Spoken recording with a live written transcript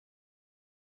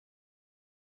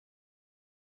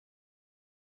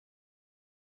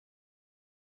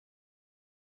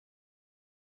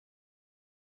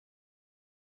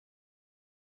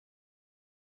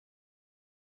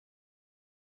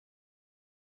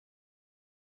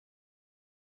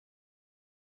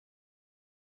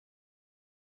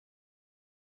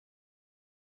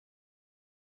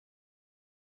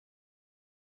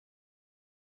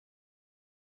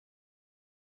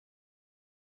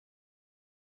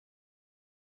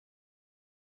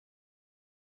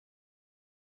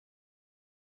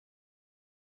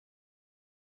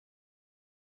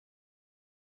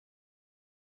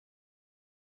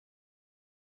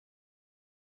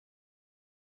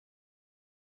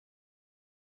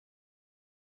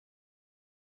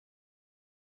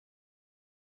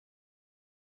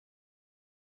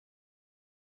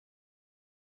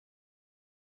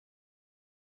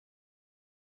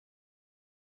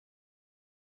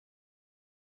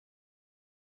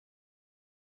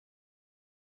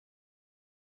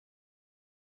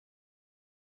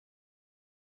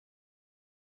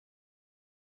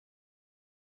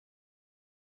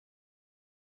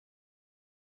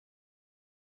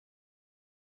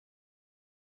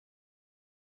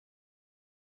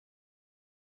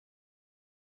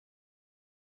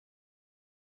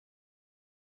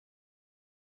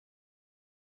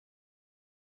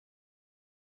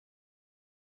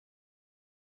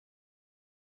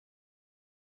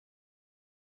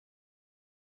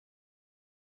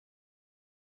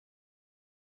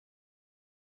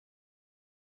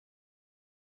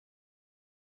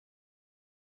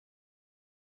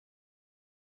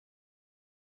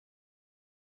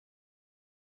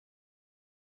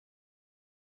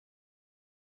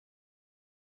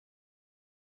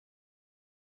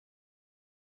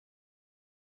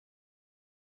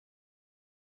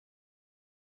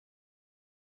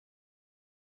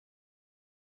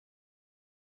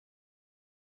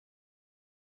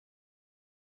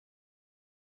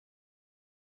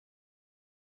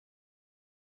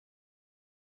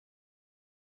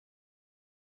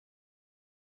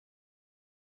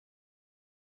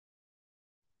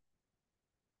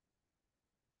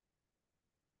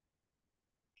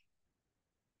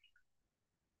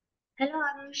Hello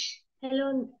Arush. Hello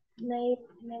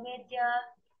Navedya,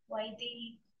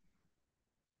 Vaidi.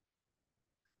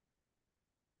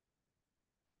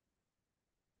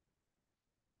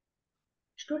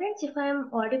 Students, if I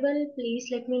am audible, please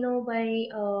let me know by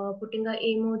putting a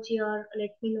emoji or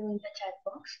let me know in the chat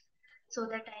box so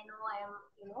that I know I am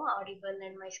audible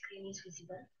and my screen is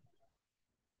visible.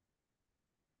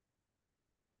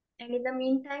 And in the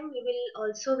meantime, we will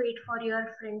also wait for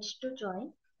your friends to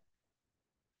join.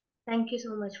 Thank you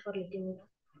so much for letting me know.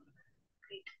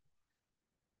 Great.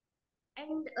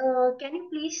 And can you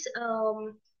please,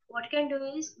 what you can do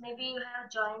is maybe you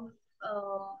have joined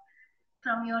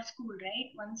from your school,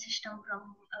 right? One system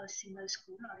from a single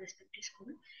school or respective school.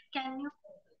 Can you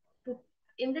put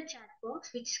in the chat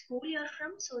box which school you're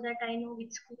from so that I know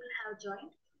which school have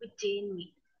joined with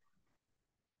JNV?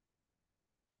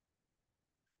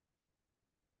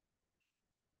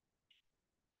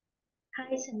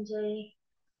 Hi Sanjay,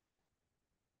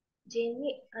 JNV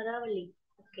Aravali.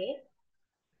 Okay.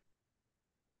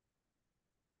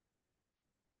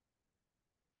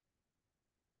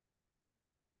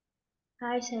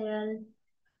 Hi Sayal.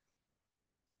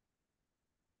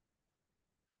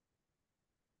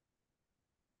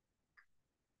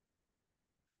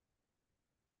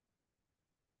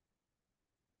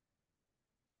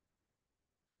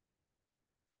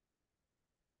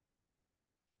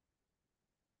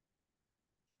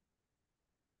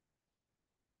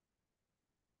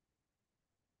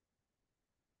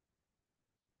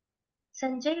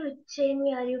 Sanjay, which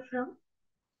JNV are you from?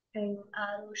 And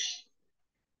Arush,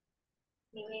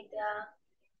 Nivedya.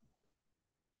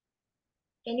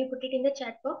 Can you put it in the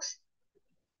chat box?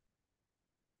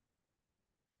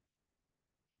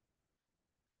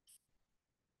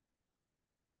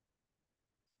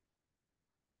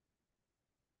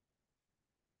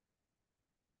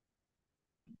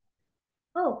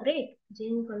 Oh, great.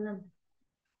 JNV Kollam.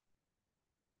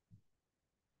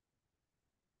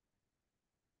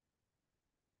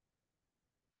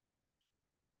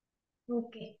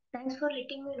 Okay, thanks for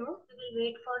letting me know. We will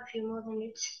wait for a few more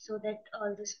minutes so that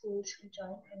all the schools will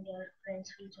join and their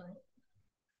friends will join.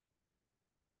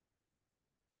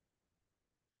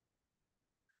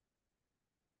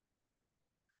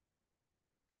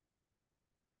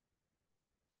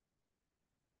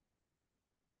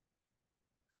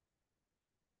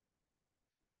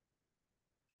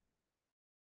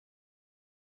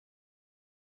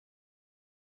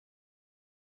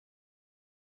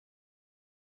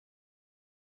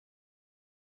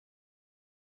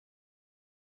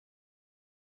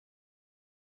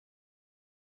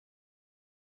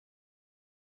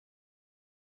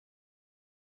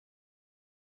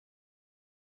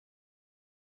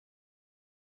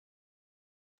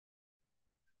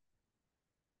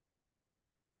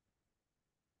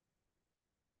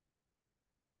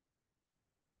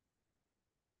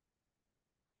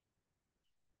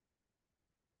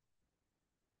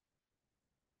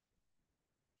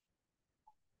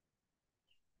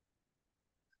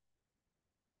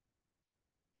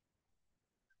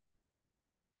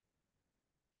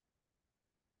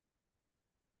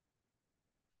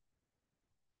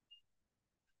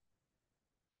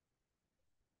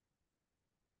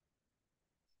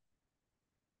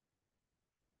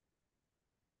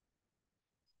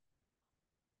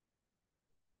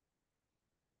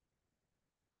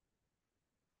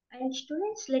 And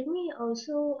students, let me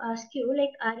also ask you, like,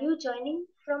 are you joining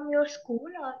from your school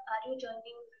or are you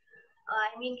joining,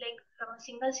 I mean, like from a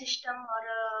single system or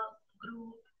a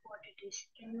group, what it is?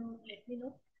 Can you let me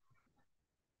know?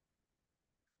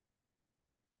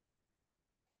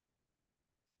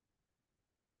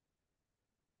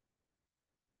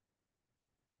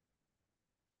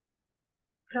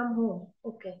 From home.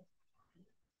 Okay.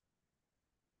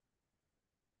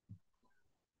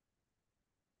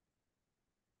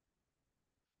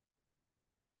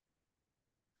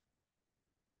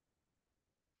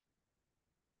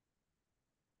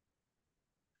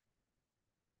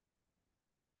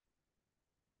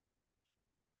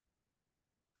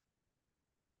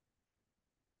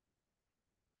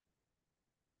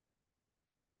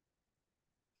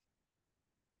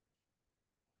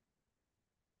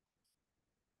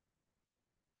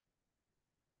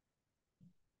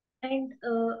 And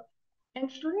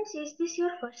students, is this your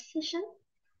first session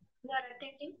you are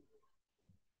attending?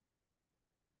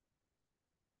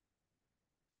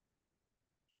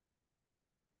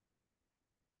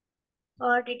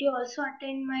 Or did you also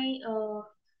attend my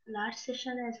last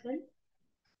session as well?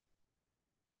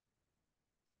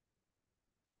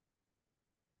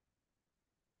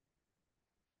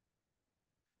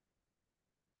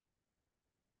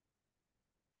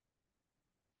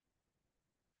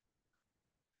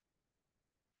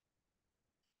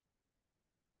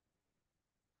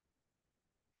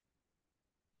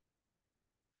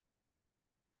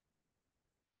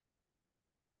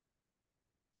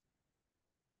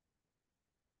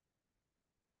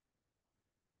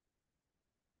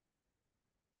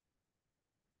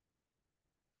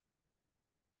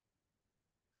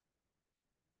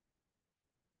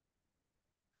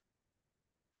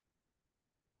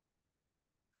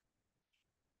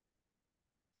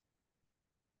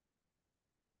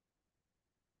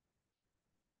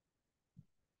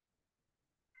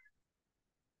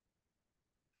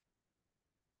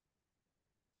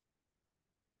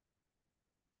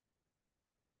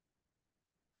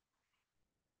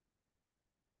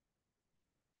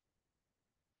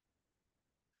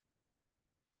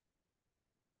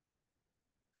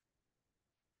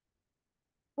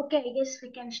 Okay, I guess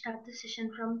we can start the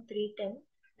session from 3:10.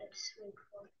 Let's wait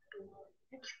for 2 more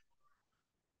minutes.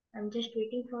 I'm just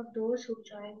waiting for those who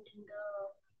joined in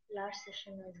the last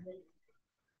session as well.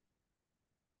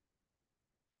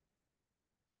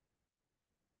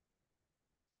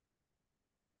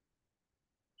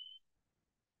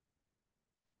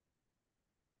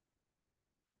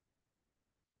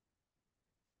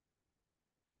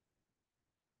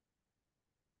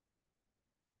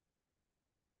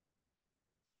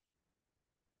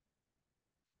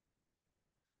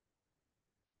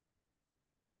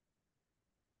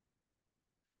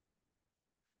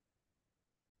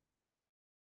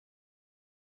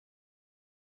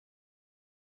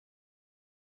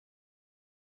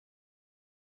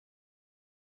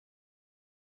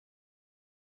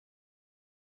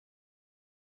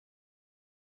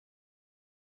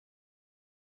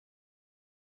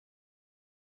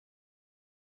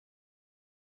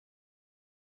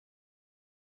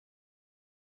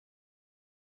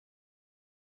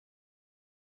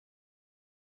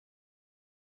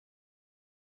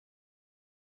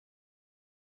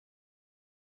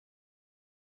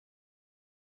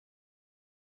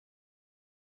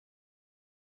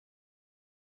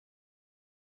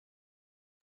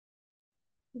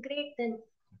 Great, then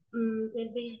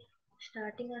we'll be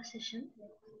starting our session.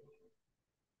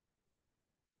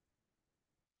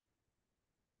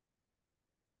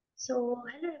 So,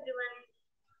 hello everyone.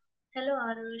 Hello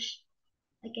Arush.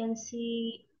 I can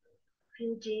see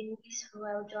few Jains who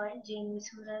have joined. Jain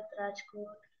Surat,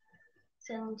 Rajkot,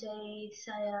 Sanjay,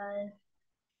 Sayal.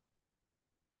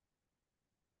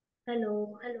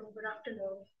 Hello, good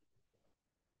afternoon.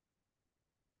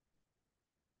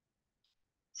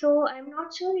 So I'm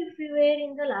not sure if we were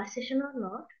in the last session or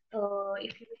not.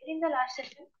 If you were in the last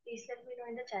session, please let me know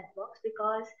in the chat box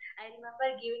because I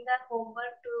remember giving that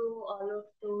homework to all of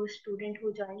those students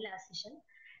who joined last session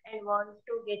and want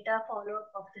to get a follow up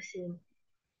of the same.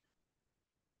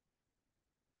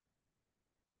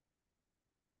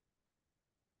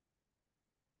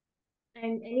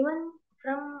 And anyone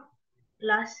from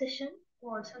last session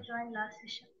who also joined last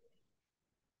session?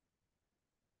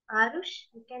 Arush,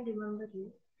 I can remember you.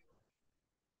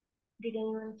 Did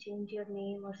anyone change your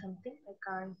name or something? I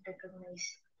can't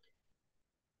recognize.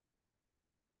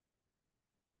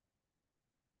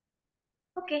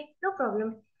 Okay, no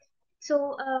problem.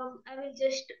 So I will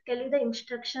just tell you the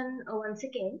instruction once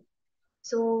again.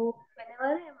 So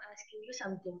whenever I'm asking you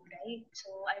something, right? So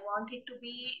I want it to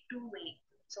be two-way,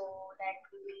 so that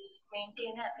we will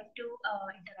maintain an effective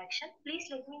interaction. Please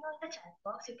let me know in the chat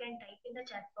box. You can type in the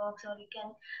chat box, or you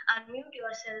can unmute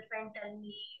yourself and tell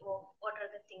me what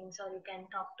are the things, or you can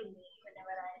talk to me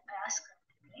whenever I ask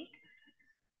something, right?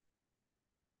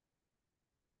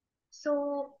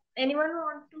 So, anyone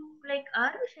want to like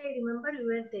Arush? I remember you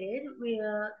were there.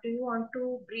 Do you want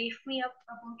to brief me up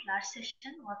about last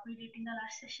session? What we did in the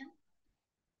last session,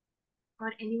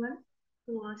 or anyone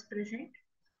who was present?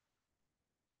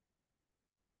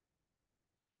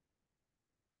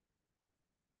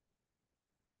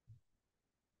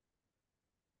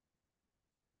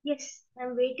 Yes,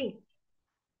 I'm waiting.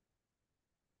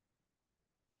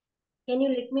 Can you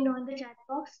let me know in the chat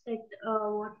box that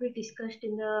what we discussed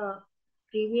in the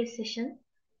previous session?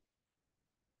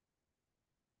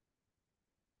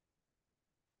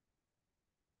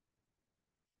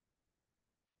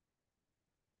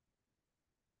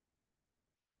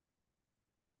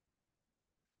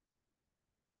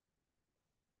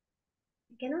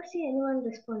 I cannot see anyone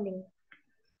responding.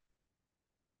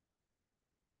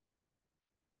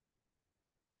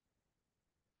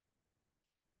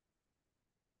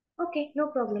 Okay, no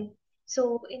problem.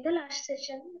 So in the last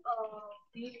session,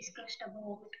 we discussed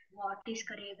about what is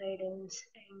career guidance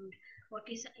and what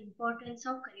is the importance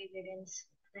of career guidance,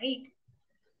 right?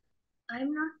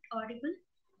 I'm not audible.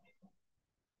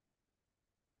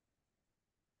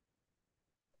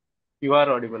 You are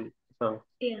audible. So,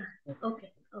 Yeah.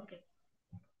 Okay. Okay.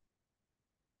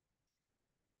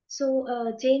 So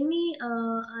Jamie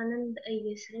Anand, I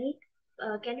guess,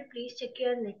 right? Can you please check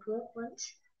your network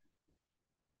once?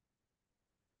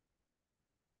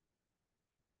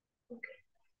 Okay.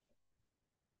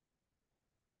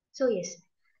 So yes,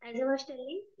 as I was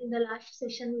telling, in the last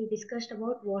session we discussed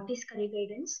about what is career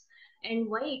guidance and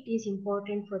why it is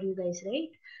important for you guys,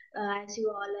 right? As you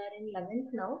all are in 11th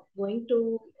now, going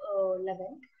to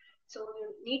 11th, so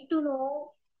you need to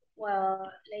know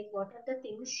like what are the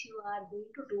things you are going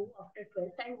to do after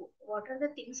 12th and what are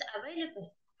the things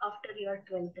available after your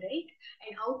 12th, right?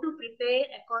 And how to prepare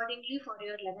accordingly for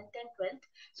your 11th and 12th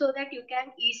so that you can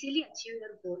easily achieve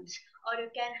your goals or you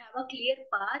can have a clear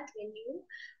path when you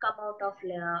come out of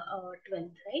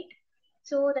 12th, right?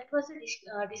 So that was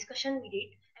the discussion we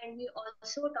did, and we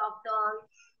also talked on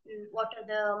what are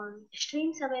the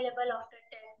streams available after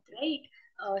 10th, right?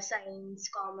 Science,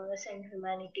 commerce, and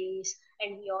humanities,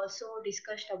 and we also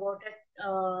discussed about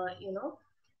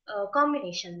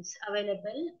combinations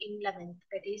available in 11th,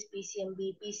 that is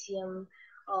PCMB, PCM,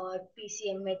 or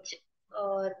PCMH,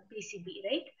 or PCB,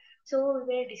 right? So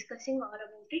we were discussing all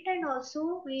about it, and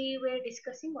also we were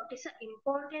discussing what is the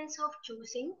importance of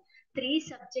choosing 3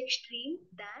 subject stream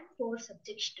than 4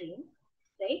 subject stream,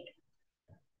 right?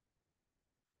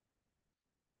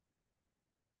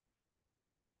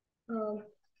 Uh,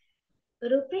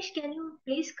 Rupesh, can you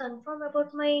please confirm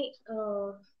about my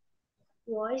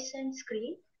voice and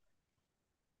screen?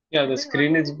 Yeah, the Am I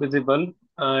screen is audible? visible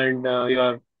and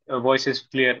your voice is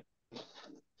clear.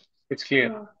 It's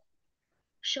clear. Uh,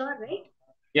 sure, right?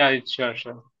 Yeah, it's sure,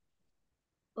 sure.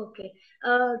 Okay.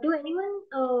 Do anyone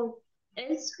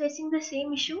else facing the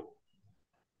same issue?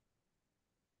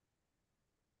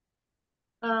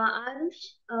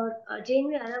 Arush,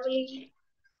 Jamie, Anavali,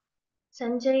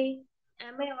 Sanjay,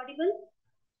 am I audible?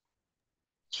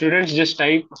 Students just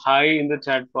type hi in the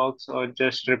chat box or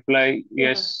just reply Yeah,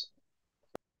 yes.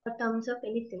 a thumbs up,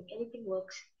 anything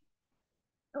works.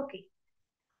 Okay,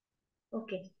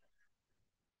 okay,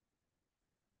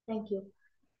 thank you.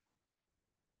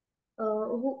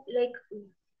 Like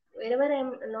wherever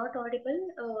I'm not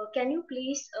audible, can you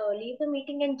please leave the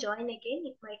meeting and join again?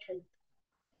 It might help.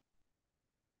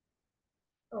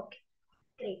 Okay,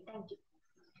 great, thank you.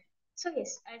 So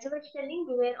yes, as I was telling,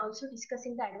 we were also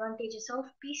discussing the advantages of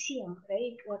PCM,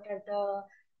 right? What are the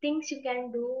things you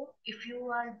can do if you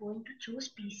are going to choose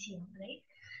PCM, right?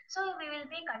 So we will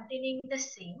be continuing the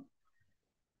same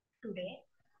today.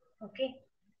 Okay.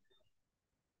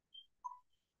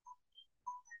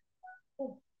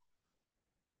 Oh,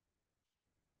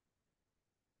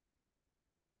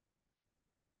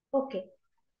 okay.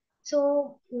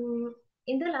 So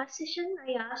in the last session,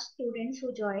 I asked students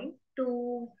who joined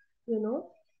to, you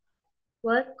know,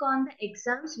 work on the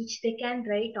exams which they can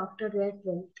write after their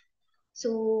 12th.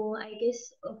 So I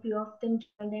guess a few of them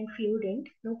joined and few didn't,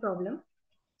 no problem.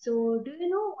 So do you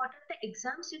know what are the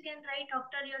exams you can write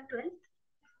after your 12th?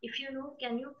 If you know,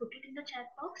 can you put it in the chat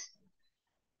box?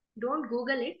 Don't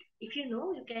Google it. If you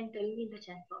know, you can tell me in the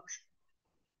chat box.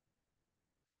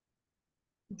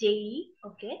 JE,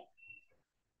 okay.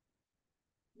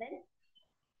 Then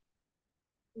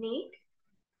NEET.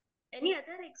 Any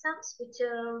other exams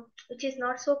which is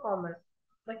not so common,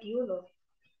 but you know.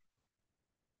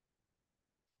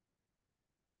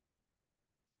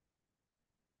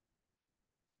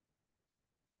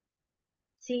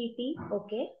 CET,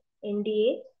 okay.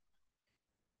 NDA,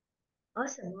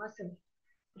 awesome, awesome.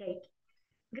 Right.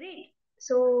 Great.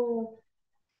 So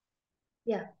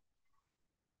yeah.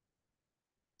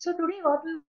 So today what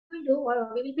we will do,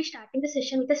 we will be starting the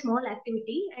session with a small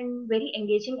activity and very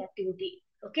engaging activity.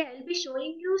 Okay, I will be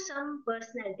showing you some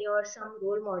personality or some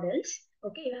role models.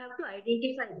 Okay, you have to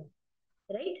identify them,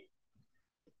 right?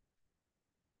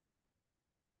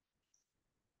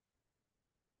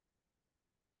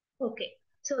 Okay.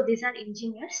 So these are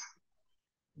engineers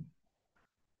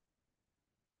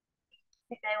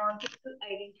that I want you to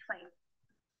identify.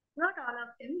 Not all of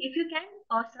them. If you can,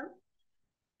 awesome.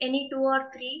 Any 2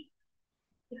 or 3,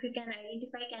 if you can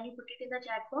identify, can you put it in the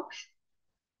chat box?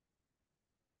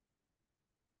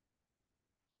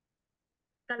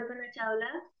 Kalpana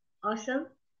Chawla, awesome.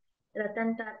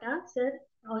 Ratan Tata, sir,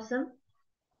 awesome.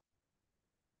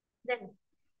 Then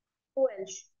who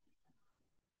else?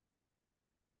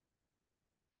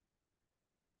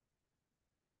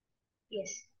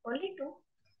 Yes, only 2.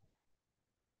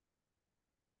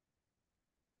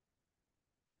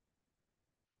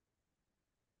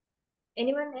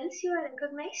 Anyone else you are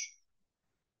recognize?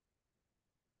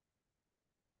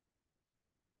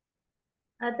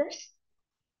 Others?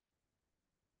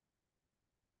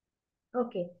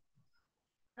 Okay.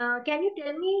 Can you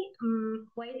tell me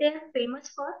why they are famous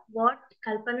for? What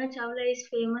Kalpana Chawla is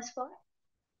famous for?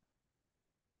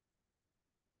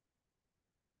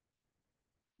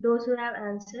 Those who have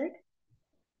answered.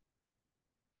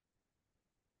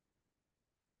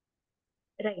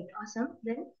 Right, awesome.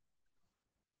 Then,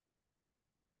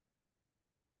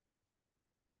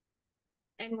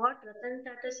 and what Ratan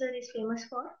Tata sir is famous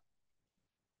for?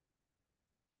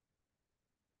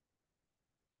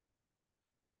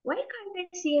 Why can't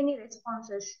I see any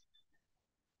responses?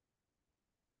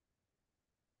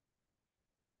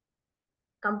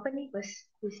 Company bus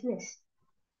business.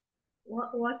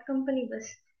 What company bus?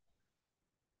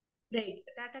 Right,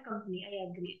 Tata company. I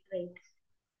agree. Right.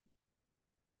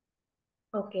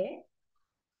 Okay.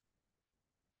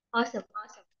 Awesome.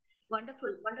 Awesome.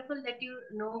 Wonderful, wonderful that you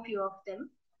know few of them.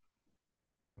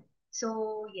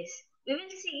 So yes, we will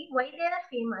see why they are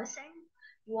famous and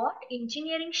what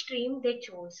engineering stream they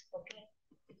chose. Okay,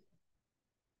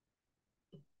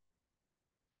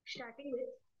 starting with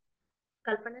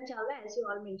Kalpana Chawla, as you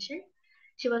all mentioned,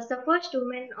 she was the first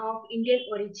woman of Indian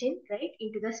origin, right,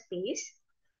 into the space,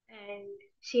 and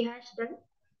she has done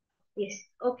yes.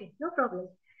 Okay, no problem.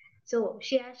 So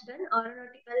she has done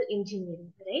aeronautical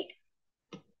engineering, right?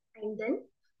 And then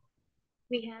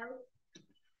we have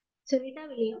Sunita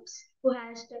Williams, who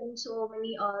has done so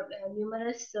many or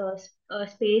numerous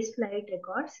space flight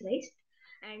records, right?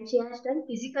 And she has done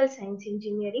physical science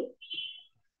engineering.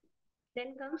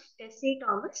 Then comes Tessie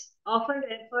Thomas, often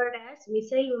referred as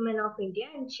Missile Woman of India,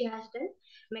 and she has done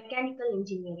mechanical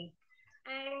engineering.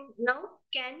 And now,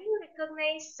 can you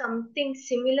recognize something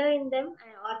similar in them,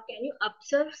 or can you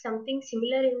observe something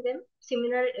similar in them,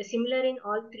 similar in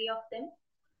all three of them?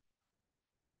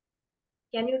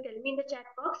 Can you tell me in the chat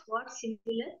box what's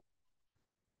similar?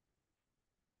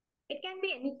 It can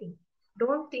be anything.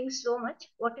 Don't think so much.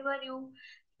 Whatever you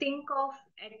think of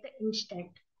at the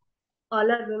instant. All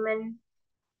are women,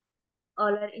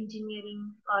 all are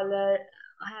engineering, all are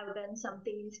have done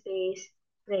something in space.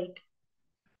 Great,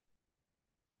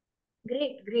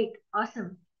 great, great,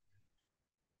 awesome.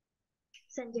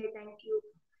 Sanjay, thank you.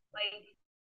 Why?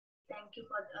 Thank you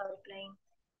for replying.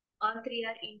 All three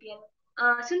are Indian.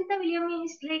 Sunita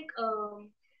Williams is like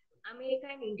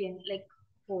American Indian, like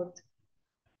both.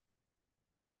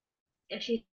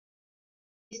 She's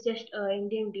just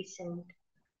Indian descent.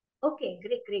 Okay,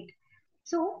 great, great.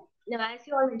 So, now as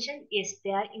you all mentioned, yes, they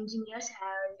are engineers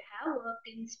and have worked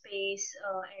in space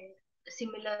and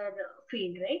similar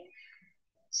field, right?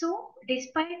 So,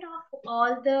 despite of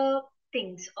all the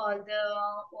things, all the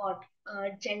what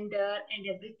gender and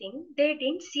everything, they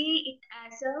didn't see it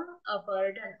as a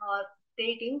burden, or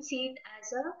they didn't see it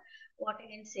as a what I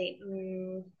can say,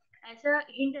 as a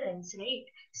hindrance, right?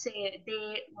 Say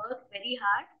they worked very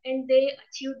hard and they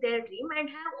achieved their dream and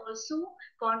have also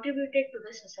contributed to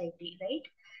the society, right?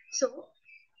 So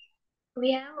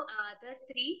we have other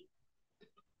three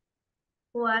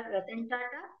who are Ratan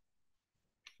Tata,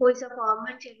 who is a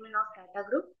former chairman of Tata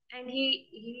Group, and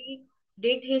he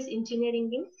did his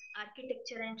engineering in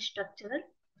architecture and structure.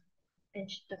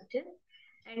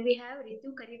 And we have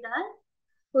Ritu Karidhar,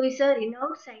 who is a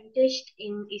renowned scientist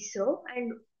in ISRO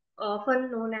and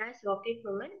often known as Rocket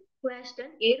Woman, who has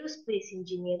done aerospace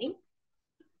engineering.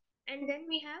 And then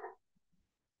we have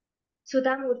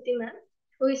Sudha Murthy ma'am,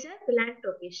 who is a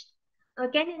philanthropist.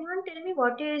 Can anyone tell me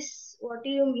what do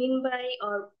you mean by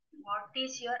or what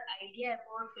is your idea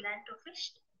about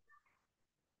philanthropist?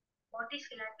 What is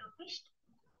philanthropist?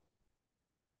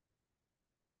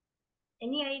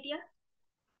 Any idea?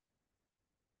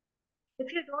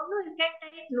 If you don't know, you can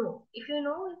type no. If you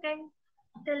know, you can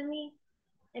tell me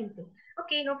anything.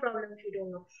 Okay, no problem if you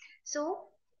don't know. So,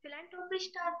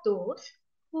 philanthropists are those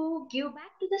who give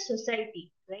back to the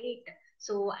society, right?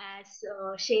 So,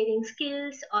 as sharing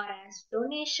skills or as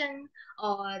donation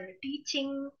or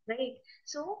teaching, right?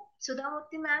 So,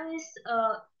 Sudhamurthy ma'am is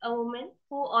a woman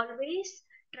who always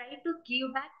try to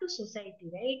give back to society,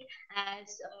 right?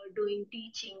 As doing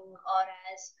teaching or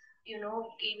as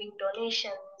giving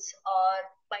donations or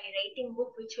by writing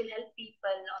book which will help people,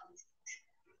 all these things,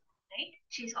 right?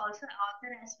 She's also an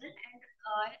author as well and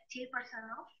chairperson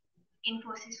of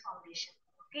Infosys Foundation.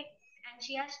 Okay, and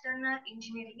she has done her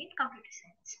engineering in computer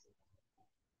science.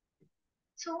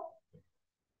 So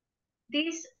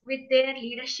these with their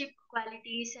leadership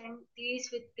qualities and these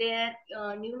with their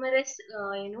numerous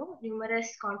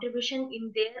contribution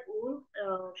in their own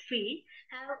field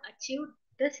have achieved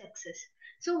the success.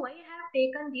 So why I have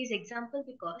taken these example,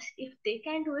 because if they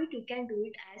can do it, you can do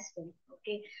it as well.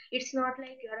 Okay, it's not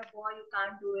like you're a boy you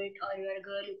can't do it or you're a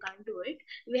girl you can't do it.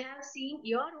 We have seen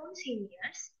your own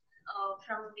seniors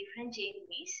from different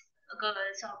JVs,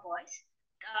 girls or boys,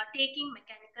 taking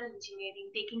mechanical engineering,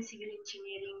 taking civil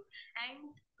engineering, and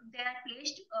they are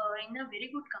placed in a very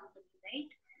good company,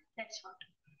 right? That's what.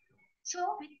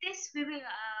 So with this, we will.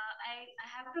 I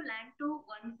have to land to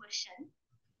one question,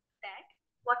 that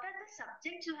what are the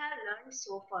subjects you have learned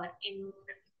so far in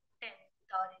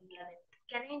 10th or in 11th?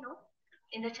 Can I know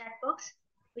in the chat box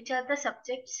which are the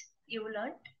subjects you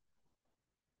learned?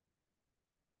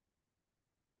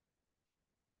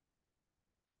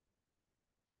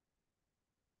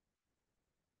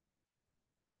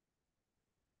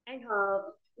 And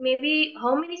maybe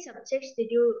how many subjects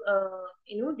did you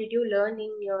learn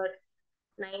in your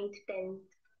ninth, 10th,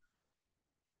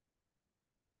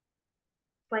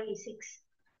 5, 6?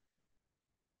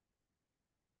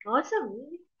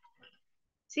 Awesome.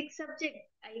 6 subjects.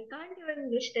 I can't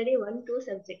even study one, two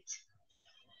subjects.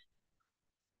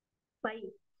 5.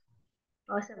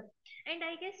 Awesome. And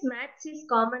I guess maths is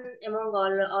common among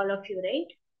all of you, right?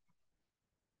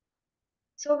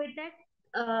 So with that,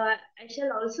 I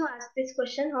shall also ask this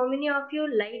question: how many of you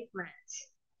like maths?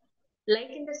 Like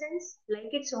in the sense,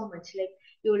 like it so much, like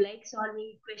you like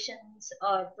solving questions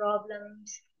or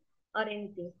problems or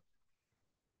anything.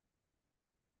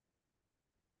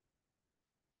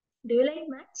 Do you like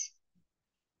maths?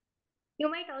 You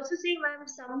might also say, ma'am,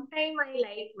 sometime I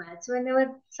like maths.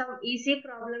 Whenever some easy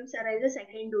problems arises, I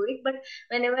can do it. But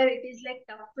whenever it is like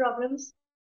tough problems,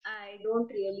 I don't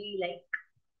really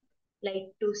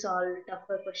like to solve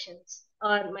tougher questions.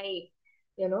 Or I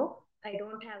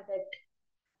don't have that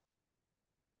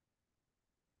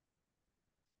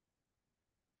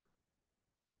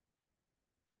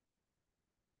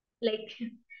like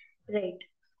right.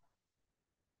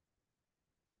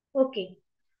 Okay,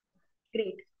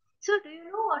 great. So do you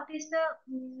know what is the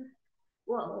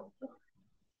wow,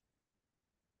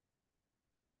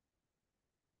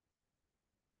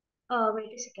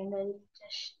 wait a second, I'll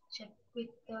just check with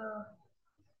the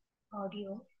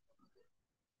audio.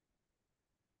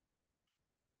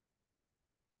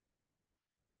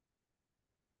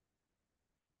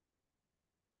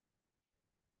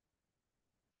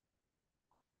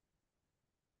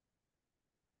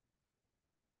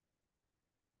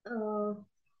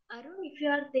 Arun, if you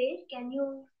are there, can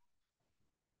you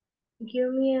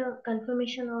give me a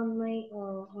confirmation on my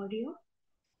audio?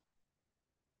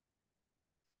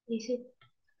 Is it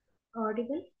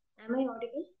audible? Am I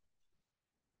audible?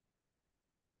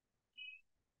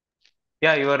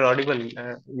 Yeah, you are audible.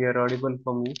 You are audible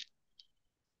for me.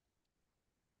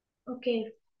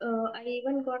 Okay. I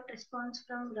even got response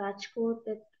from Rajkot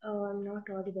that I'm not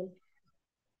audible.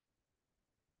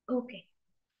 Okay.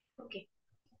 Okay.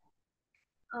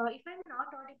 If I'm not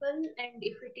audible and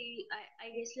if it is, I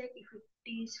guess like if it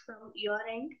is from your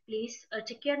end, please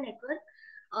check your network,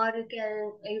 or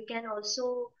you can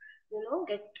also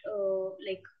get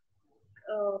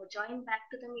join back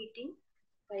to the meeting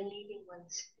by leaving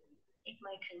once. It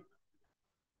might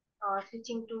help.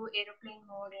 Switching to aeroplane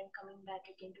mode and coming back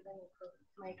again to the network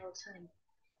might also help.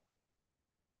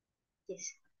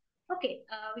 Yes. Okay,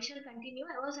 we shall continue.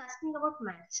 I was asking about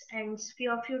maths, and few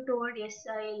of you told yes,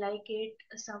 I like it.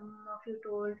 Some of you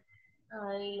told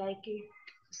I like it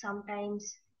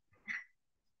sometimes.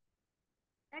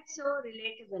 That's so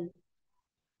relatable,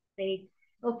 right?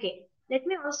 Okay, let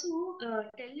me also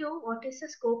tell you what is the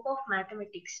scope of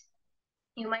mathematics.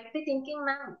 You might be thinking,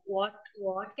 ma'am, what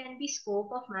can be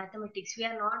scope of mathematics? We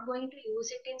are not going to use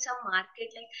it in some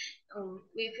market. Like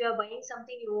if you are buying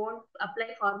something, you won't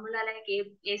apply formula like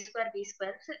a square b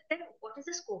square. So then, what is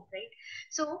the scope, right?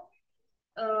 So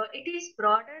it is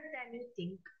broader than you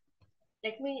think.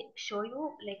 Let me show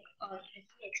you, let me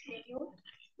explain you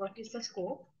what is the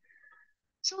scope.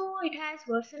 So it has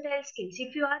versatile skills.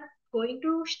 If you are going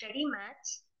to study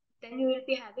maths, then you will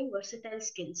be having versatile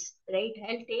skills, right?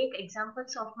 I'll take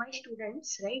examples of my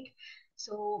students, right?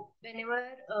 So whenever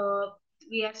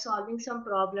we are solving some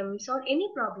problems or any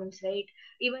problems, right?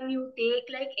 Even you take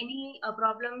like any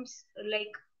problems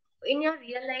like in your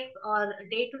real life or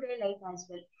day-to-day life as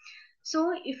well.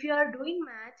 So if you are doing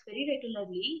maths very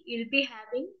regularly, you'll be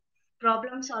having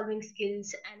problem solving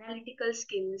skills, analytical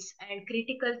skills, and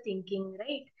critical thinking,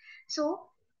 right? So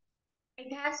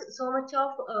it has so much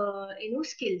of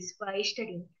skills by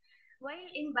studying. While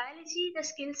in biology, the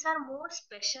skills are more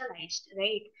specialized,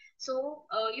 right? So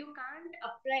you can't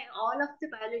apply all of the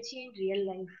biology in real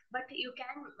life, but you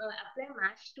can apply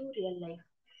maths to real life,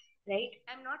 right?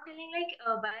 I'm not telling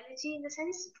like biology in the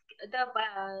sense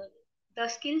the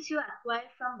skills you acquire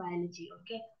from biology,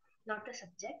 okay, not the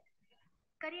subject.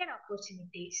 Career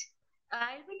opportunities.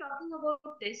 I'll be talking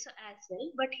about this as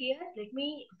well, but here let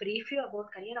me brief you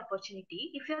about career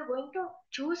opportunity. If you are going to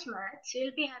choose maths,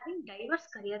 you'll be having diverse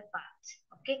career paths,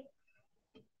 okay,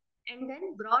 and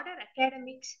then broader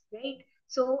academics, right?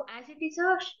 So as it is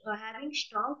having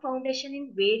strong foundation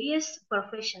in various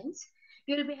professions,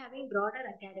 you'll be having broader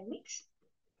academics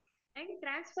and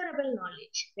transferable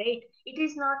knowledge, right? It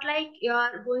is not like you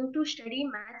are going to study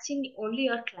maths in only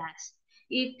your class.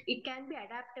 It can be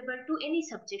adaptable to any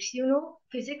subjects.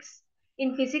 Physics.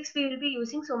 In physics, we will be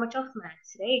using so much of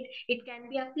maths, right? It can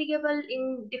be applicable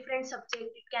in different subjects.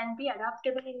 It can be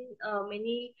adaptable in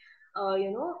many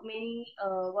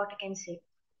what I can say,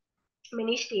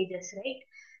 many stages, right?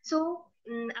 So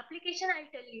Application,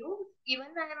 I'll tell you. Even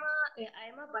I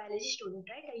am a biology student,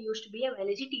 right? I used to be a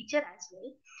biology teacher as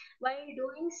well. While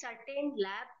doing certain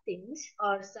lab things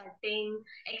or certain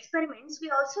experiments, we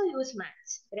also use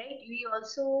maths, right? We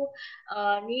also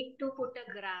need to put a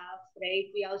graph, right?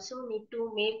 We also need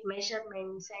to make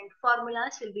measurements and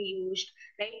formulas will be used,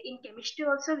 right? In chemistry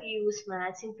also we use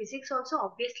maths. In physics also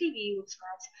obviously we use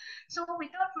maths. So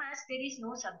without maths there is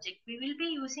no subject. We will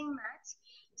be using maths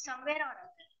somewhere or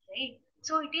other, right?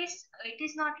 So it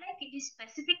is not like it is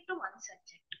specific to one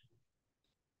subject.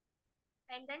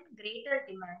 And then greater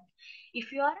demand.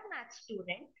 If you are a math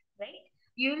student, right,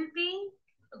 you will be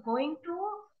going to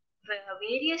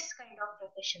various kind of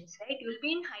professions, right? You will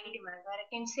be in high demand, or I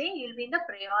can say you will be in the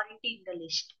priority in the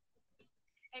list.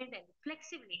 And then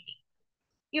flexibility.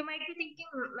 You might be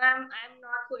thinking, ma'am, I'm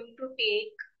not going to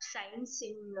take science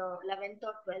in 11th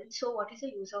or 12th, so what is the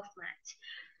use of maths?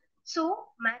 So,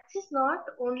 maths is not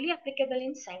only applicable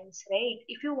in science, right?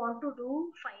 If you want to do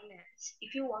finance,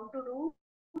 if you want to do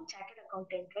chartered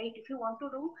accountant, right? If you want to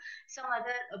do some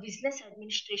other business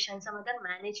administration, some other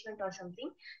management or something,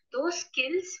 those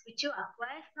skills which you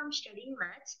acquire from studying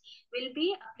maths will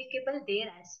be applicable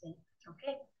there as well.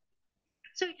 Okay.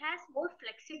 So it has more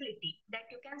flexibility that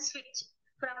you can switch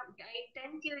from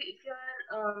 10th year. If you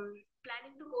are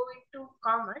planning to go into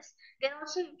commerce, then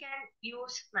also you can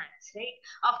use maths, right?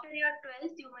 After your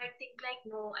 12th, you might think like,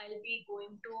 no, I'll be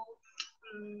going to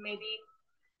maybe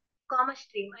commerce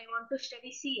stream. I want to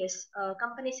study CS,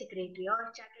 company secretary or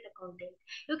chartered accountant.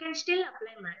 You can still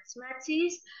apply maths. Maths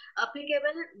is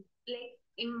applicable like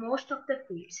in most of the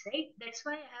fields, right? That's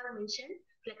why I have mentioned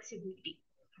flexibility.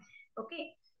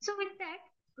 Okay, so with that,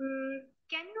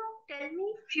 can you tell me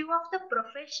few of the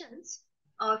professions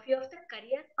or few of the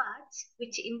career paths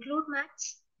which include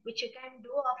maths, which you can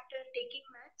do after taking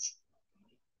maths?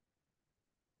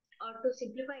 Or to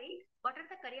simplify it, what are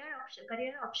the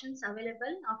career options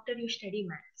available after you study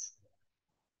maths?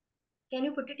 Can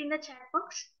you put it in the chat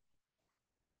box?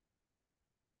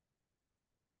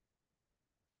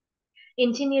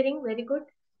 Engineering, very good.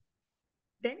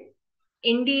 Then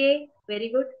NDA, very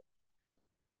good.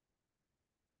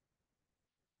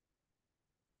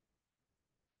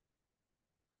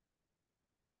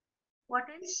 What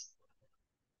else?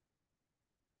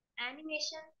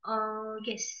 Animation,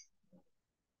 yes.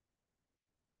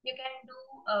 You can do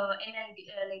NLD,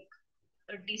 like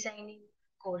a designing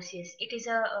course. Yes, it is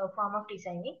a form of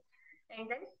designing. And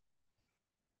then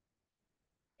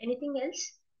anything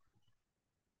else?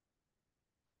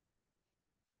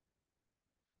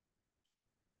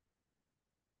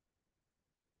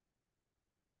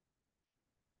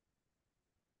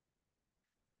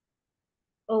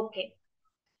 Okay.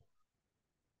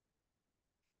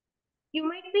 You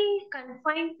might be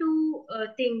confined to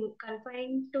think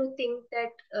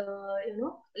that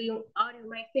you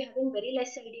might be having very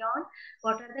less idea on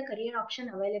what are the career option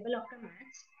available after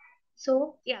maths.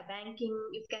 So yeah, banking,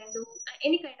 you can do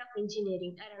any kind of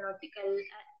engineering, aeronautical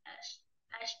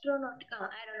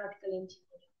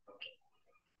engineering. Okay,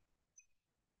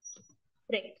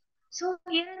 right. So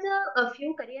here are a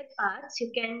few career paths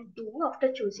you can do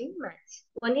after choosing maths.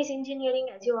 One is engineering,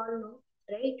 as you all know,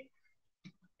 right?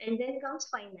 And then comes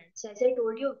finance. As I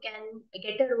told you, you can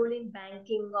get a role in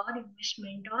banking or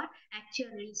investment or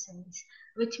actuarial science,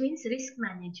 which means risk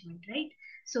management, right?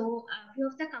 So a few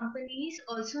of the companies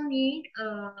also need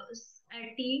a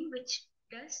team which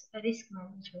does risk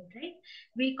management, right?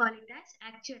 We call it as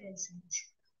actuarial science.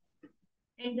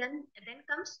 And then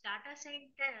comes data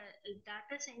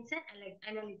science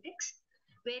and analytics,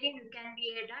 wherein you can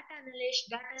be a data analyst,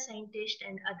 data scientist,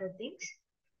 and other things.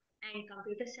 And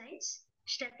computer science,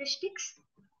 statistics,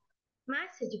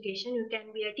 maths education. You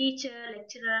can be a teacher,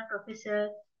 lecturer, professor,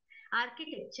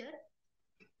 architecture,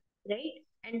 right?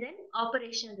 And then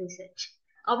operation research.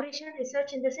 Operation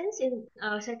research in the sense in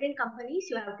certain companies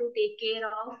you have to take care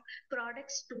of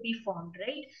products to be formed,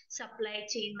 right? Supply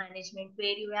chain management,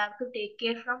 where you have to take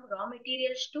care from raw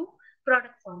materials to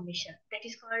product formation. That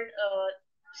is called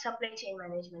supply chain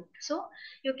management. So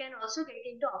you can also get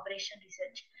into operation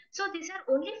research. So these are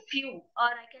only few,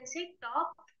 or I can say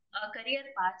top career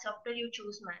paths after you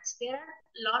choose maths. There are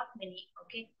lot many.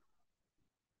 Okay.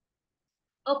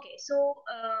 Okay. So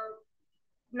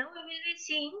now we will be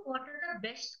seeing what are the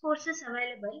best courses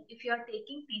available if you are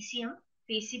taking PCM,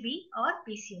 PCB or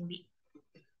PCMB.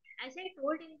 As I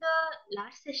told in the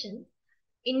last session,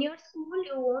 in your school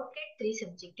you won't get three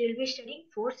subjects. You will be studying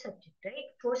four subjects,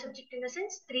 right? Four subjects in the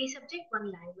sense three subjects, one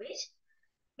language.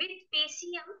 With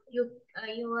PCM,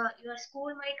 your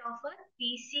school might offer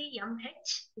PCMH,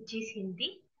 which is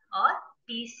Hindi, or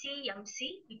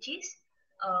PCMC, which is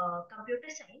computer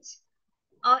science.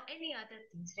 or any other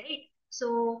things, right?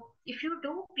 So if you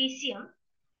do PCM,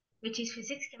 which is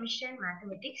physics, chemistry, and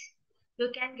mathematics, you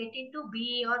can get into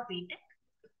BE or BTech,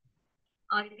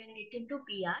 or you can get into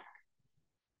PR,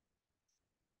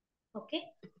 okay?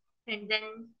 And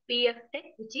then PF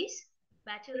Tech, which is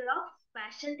Bachelor of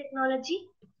Fashion Technology.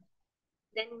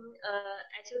 Then,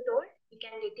 as you told, you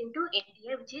can get into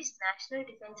NDA, which is National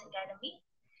Defense Academy.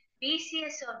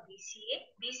 BCS or BCA.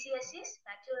 BCS is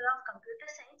Bachelor of Computer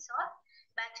Science or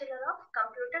Bachelor of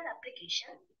Computer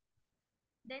Application.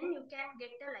 Then you can get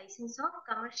the license of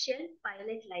Commercial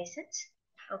Pilot License.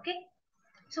 Okay.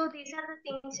 So these are the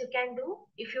things you can do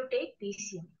if you take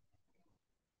PCM.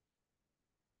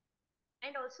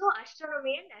 And also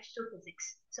astronomy and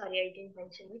astrophysics. Sorry, I didn't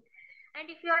mention it. And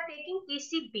if you are taking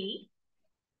PCB,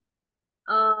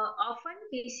 often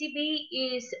PCB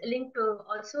is linked to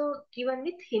also given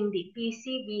with Hindi,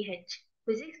 PCBH,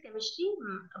 physics, chemistry,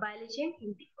 biology, and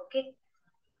Hindi. Okay,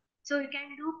 so you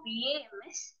can do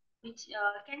BAMS. Which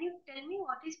can you tell me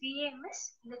what is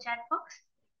BAMS in the chat box?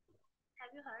 Have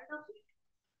you heard of it?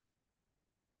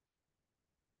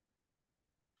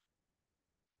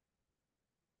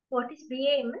 What is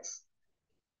BAMS?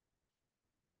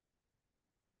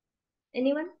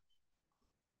 Anyone?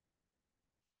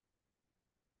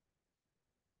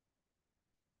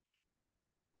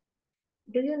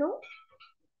 Do you know?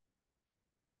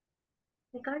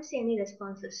 I can't see any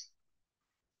responses.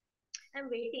 I'm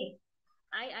waiting.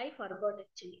 I forgot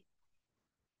actually.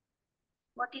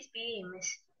 What is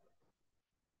BAMS?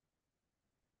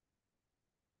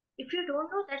 If you don't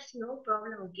know, that's no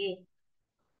problem. Okay,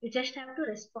 you just have to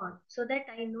respond so that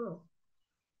I know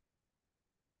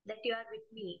that you are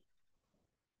with me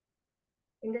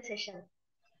in the session.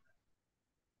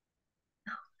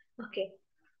 Okay.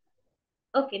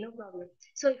 Okay, no problem.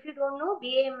 So if you don't know,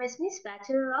 BAMS means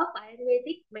Bachelor of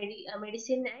Ayurvedic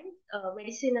Medicine and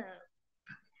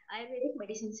Ayurvedic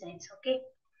Medicine Science. Okay.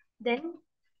 Then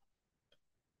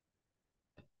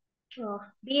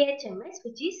BHMS,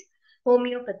 which is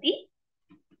Homeopathy.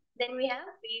 Then we have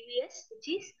BVS, which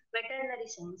is Veterinary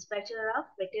Science, Bachelor of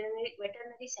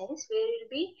Veterinary Science, where you'll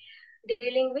be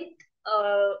dealing with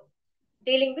uh,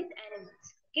 dealing with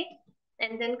animals. Okay.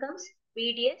 And then comes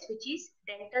BDS, which is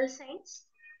Dental Science.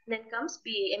 Then comes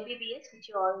MBBS, which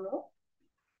you all know.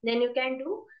 Then you can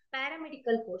do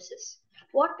paramedical courses.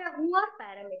 Who are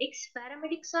paramedics?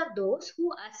 Paramedics are those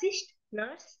who assist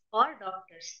nurse or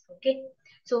doctors. Okay,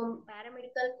 so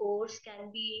paramedical course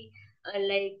can be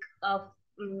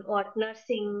what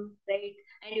nursing, right?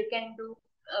 And you can do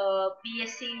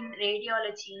BSc in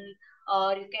radiology,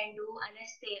 or you can do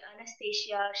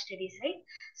anesthesia studies, right?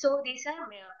 So these are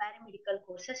paramedical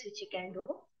courses which you can do.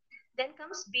 Then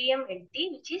comes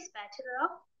BMLT, which is Bachelor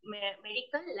of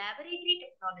Medical Laboratory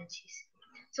Technologies.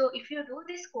 So if you do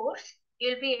this course,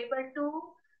 you'll be able to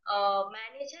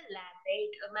manage a lab,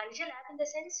 right? Manage a lab in the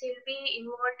sense you'll be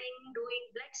involved in doing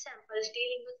blood samples,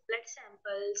 dealing with blood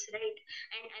samples, right?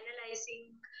 And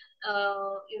analyzing,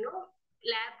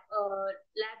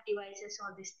 lab devices,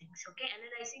 all these things. Okay,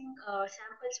 analyzing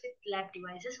samples with lab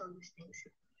devices, all these things.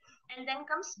 And then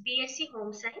comes BSc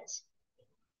Home Science.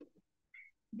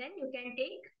 Then you can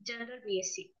take general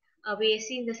BSc. BSc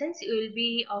in the sense you will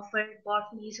be offered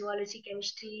botany, zoology,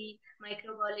 chemistry,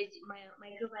 microbiology,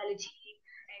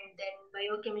 and then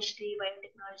biochemistry,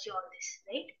 biotechnology, all this,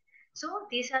 right? So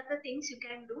these are the things you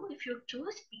can do if you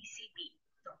choose PCB.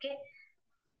 Okay.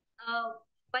 Uh,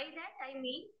 by that I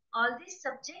mean all this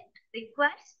subject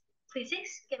requires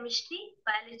physics, chemistry,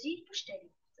 biology to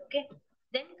study. Okay.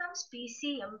 Then comes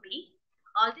PCMB.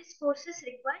 All these courses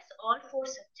requires all four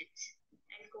subjects.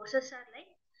 And courses are like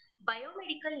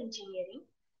biomedical engineering.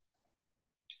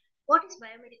 What is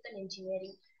biomedical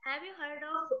engineering? Have you heard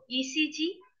of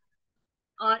ECG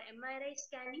or MRI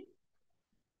scanning?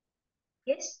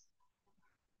 Yes,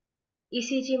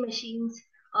 ECG machines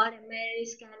or MRI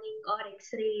scanning or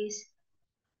X-rays,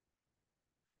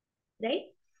 right?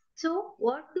 So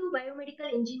what do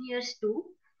biomedical engineers do?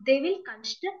 They will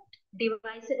construct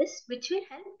devices which will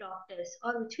help doctors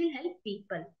or which will help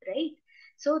people, right?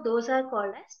 So those are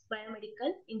called as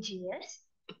biomedical engineers.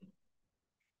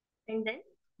 And then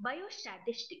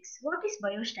biostatistics. What is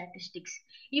biostatistics?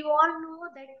 You all know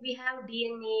that we have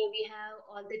DNA, we have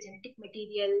all the genetic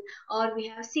material, or we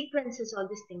have sequences, all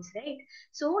these things, right?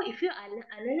 So if you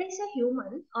analyze a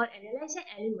human or analyze an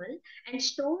animal and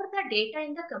store the data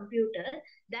in the computer,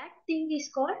 that thing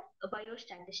is called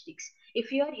biostatistics.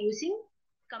 If you are using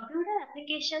computer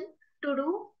application to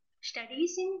do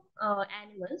studies in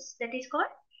animals, that is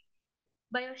called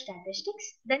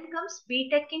biostatistics. Then comes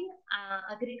BTech in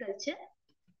agriculture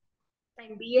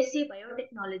and BSc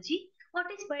biotechnology. What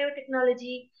is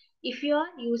biotechnology? If you are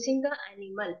using the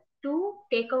animal to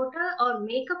take out or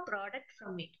make a product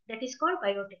from it, that is called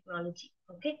biotechnology.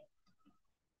 Okay.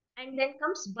 And then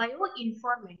comes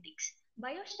bioinformatics.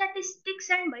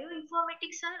 Biostatistics and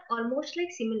bioinformatics are almost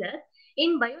like similar.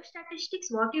 In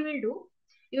biostatistics, what you will do,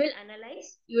 you will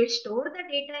analyze, you will store the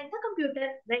data in the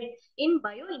computer, right? In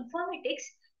bioinformatics,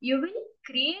 you will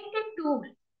create a tool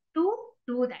to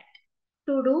do that,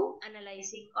 to do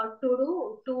analyzing or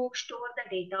to store the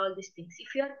data, all these things.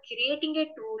 If you are creating a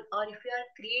tool or if you are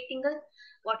creating a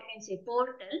what I can say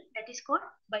portal, that is called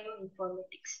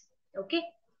bioinformatics. Okay.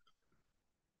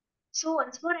 So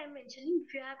once more I'm mentioning,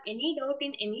 if you have any doubt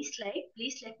in any slide,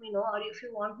 please let me know, or if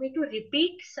you want me to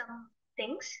repeat some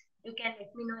things, you can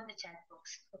let me know in the chat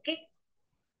box. Okay,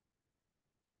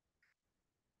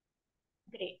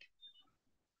 great.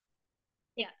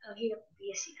 Yeah, here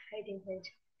BSc, I didn't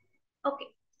mention. Okay,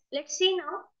 let's see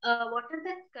now what are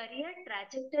the career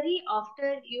trajectory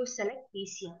after you select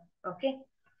PCM. Okay,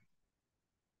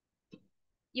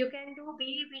 you can do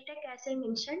BE BTech as I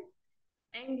mentioned,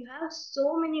 and you have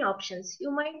so many options.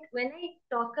 You might, when I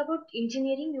talk about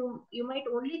engineering, you might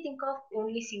only think of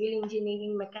only civil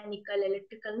engineering, mechanical,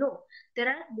 electrical. No, there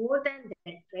are more than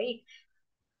that, right?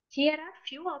 Here are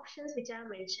few options which I have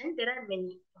mentioned. There are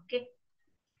many. Okay,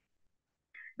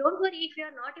 don't worry if you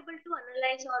are not able to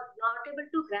analyze or not able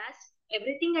to grasp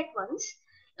everything at once.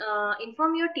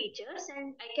 Inform your teachers,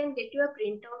 and I can get you a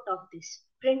printout of this.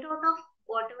 Printout of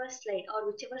whatever slide or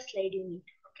whichever slide you need.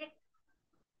 Okay.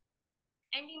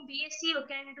 And in BSc, you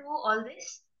can do all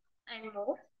this and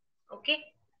more. Okay.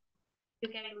 You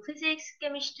can do physics,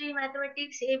 chemistry,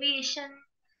 mathematics, aviation,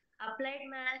 applied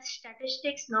math,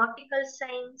 statistics, nautical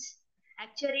science,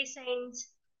 actuary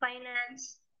science,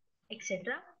 finance,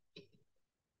 etc.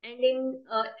 And in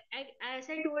as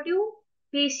I told you,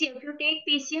 PCM, if you take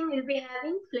PCM, you'll be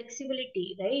having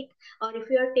flexibility, right? Or if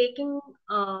you are taking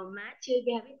maths, you'll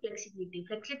be having flexibility.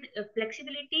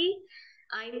 Flexibility,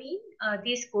 I mean,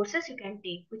 these courses you can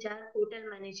take, which are hotel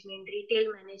management,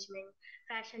 retail management,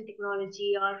 fashion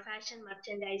technology, or fashion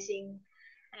merchandising,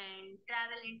 and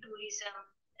travel and tourism,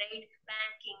 right?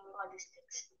 Banking, all these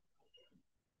things.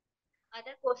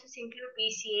 Other courses include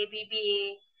BCA,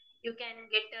 BBA. You can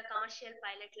get a commercial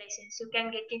pilot license. You can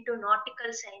get into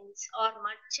nautical science or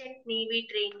merchant navy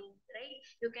training, right?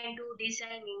 You can do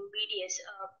designing, BDS.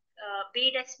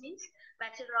 BDS means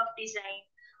Bachelor of Design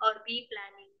or B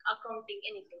planning, accounting,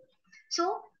 anything.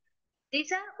 So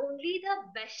these are only the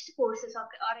best courses, or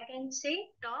I can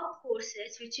say top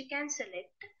courses which you can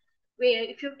select. Where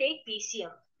if you take PCM,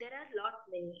 there are lot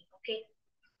many. Okay,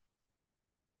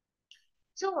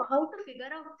 so how to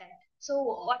figure out that? So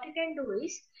what you can do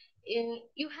is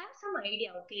you have some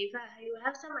idea. Okay, if you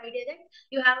have some idea that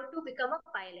you have to become a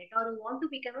pilot or you want to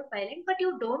become a pilot, but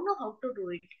you don't know how to do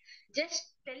it.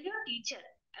 Just tell your teacher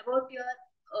about your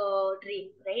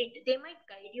dream, right? They might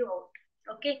guide you out.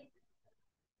 Okay.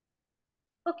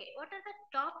 Okay. What are the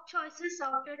top choices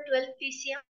after 12th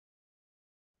PCM?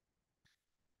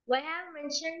 Why I have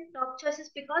mentioned top choices?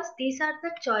 Because these are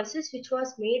the choices which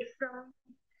was made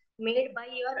by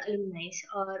your alumni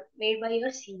or made by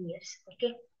your seniors.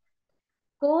 Okay.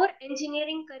 Core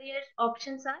engineering career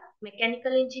options are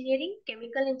mechanical engineering,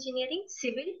 chemical engineering,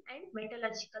 civil and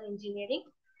metallurgical engineering.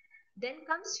 Then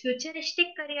comes futuristic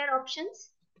career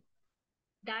options,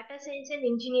 data science and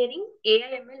engineering,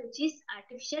 AIML, which is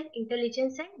artificial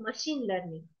intelligence and machine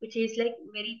learning, which is like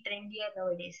very trendy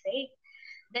nowadays, right?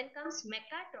 Then comes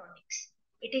mechatronics.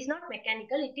 It is not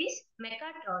mechanical, it is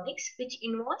mechatronics, which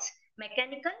involves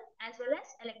mechanical as well as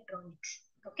electronics.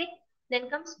 Okay. Then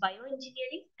comes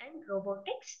bioengineering and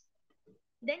robotics.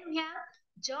 Then we have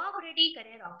job ready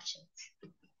career options,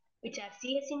 which are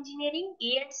CS engineering,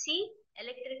 ENC,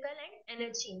 electrical and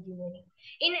energy engineering.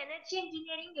 In energy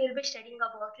engineering, you will be studying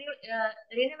about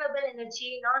renewable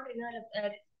energy,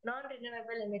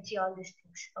 non-renewable energy, all these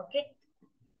things. Okay.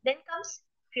 Then comes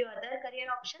few other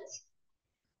career options,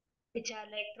 which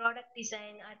are like product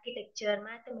design, architecture,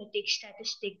 mathematics,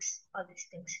 statistics, all these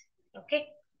things. Okay.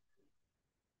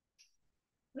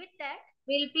 With that,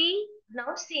 we'll be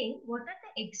now seeing what are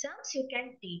the exams you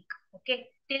can take.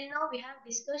 Okay. Till now, we have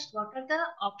discussed what are the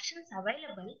options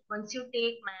available once you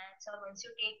take maths or once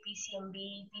you take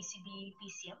PCMB, PCB,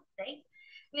 PCM, right?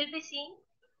 We'll be seeing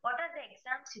what are the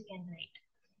exams you can write.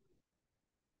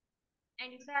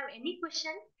 And if you have any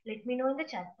question, let me know in the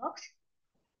chat box.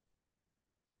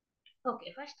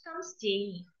 Okay, first comes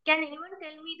JEE. Can anyone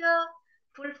tell me the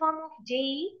full form of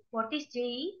JEE? What is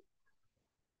JEE?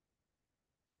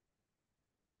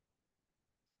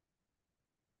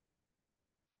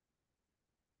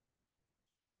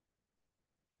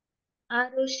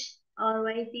 Arush, or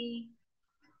why the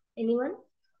anyone?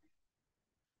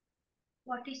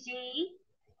 What is JEE?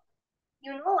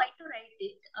 You know why to write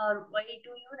it or why do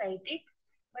you write it,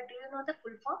 but do you know the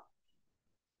full form?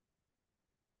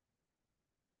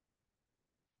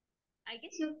 I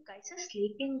guess you guys are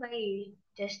sleeping by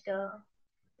just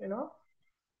you know.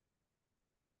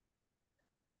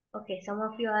 Okay, some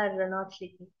of you are not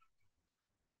sleeping.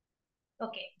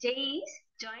 Okay, JEE is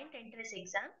Joint Entrance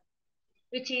Exam,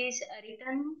 which is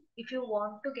written if you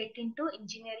want to get into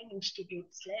engineering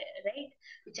institutes, right?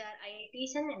 Which are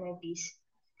IITs and NITs.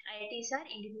 IITs are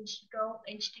Indian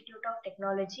Institute of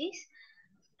Technologies,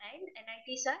 and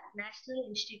NITs are National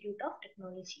Institute of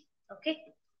Technology. Okay.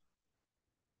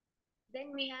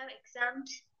 Then we have exam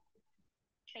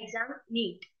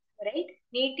NEET, right?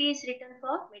 NEET is written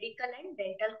for medical and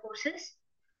dental courses.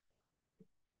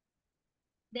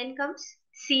 Then comes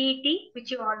CET,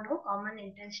 which you all know, Common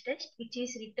Entrance Test, which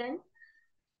is written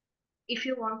if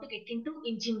you want to get into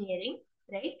engineering,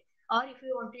 right? Or if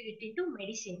you want to get into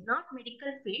medicine, not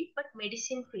medical field, but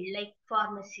medicine field like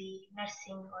pharmacy,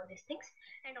 nursing, all these things,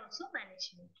 and also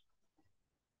management.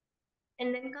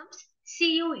 And then comes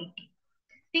CUET.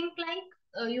 Think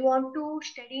like you want to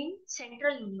study in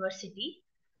Central University,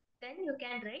 then you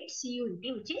can write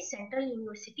CUET, which is Central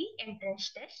University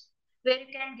Entrance Test, where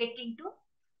you can get into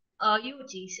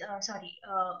UG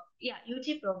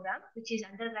program, which is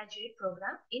undergraduate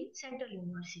program in Central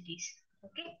Universities.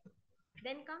 Okay.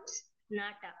 Then comes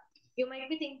NATA. You might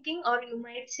be thinking, or you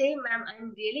might say, ma'am,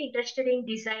 I'm really interested in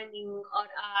designing or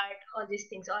art, all these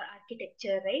things, or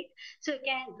architecture, right? So you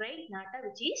can write NATA,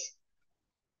 which is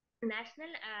National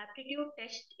Aptitude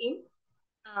Test in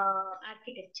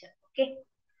Architecture. Okay.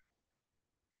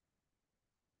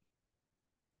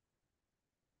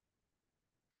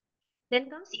 Then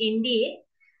comes NDA.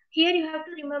 Here you have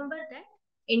to remember that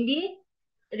NDA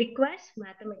requires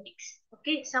mathematics.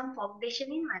 Okay, some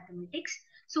foundation in mathematics.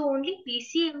 So only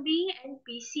PCMB and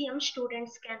PCM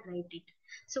students can write it.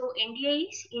 So NDA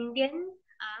is Indian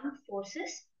Armed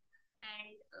Forces,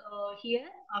 and here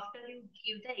after you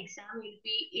give the exam, you'll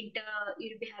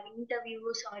be having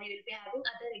interviews, or you'll be having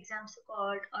other exams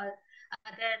called, or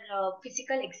other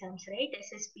physical exams, right?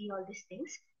 SSB, all these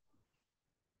things.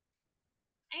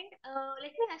 And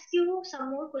let me ask you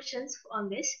some more questions on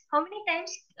this. How many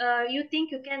times you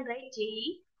think you can write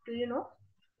JEE? Do you know?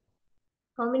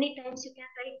 How many times you can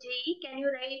write JEE? Can you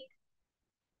write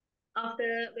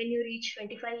after when you reach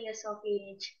 25 years of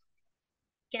age?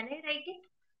 Can I write it?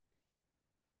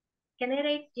 Can I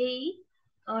write JEE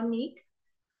or NEET?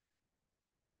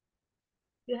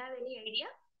 You have any idea?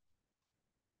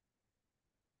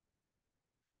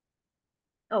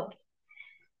 Okay.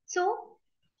 So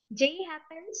JEE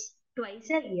happens twice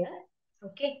a year.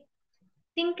 Okay.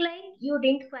 Think like you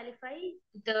didn't qualify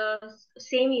the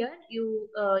same year you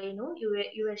are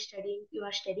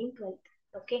studying 12th.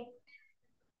 Okay.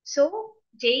 So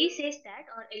JEE says that,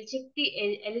 or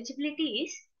eligibility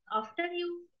is after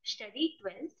you study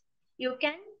 12th, you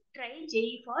can try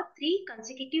JEE for 3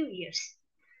 consecutive years.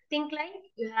 Think like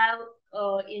you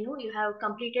have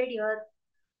completed your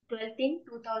 12th in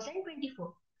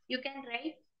 2024. You can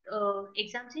write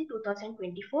exams in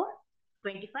 2024,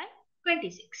 25,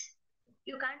 26.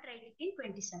 You can't write it in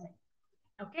 27.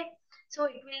 Okay. So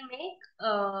it will make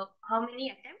how many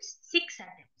attempts? 6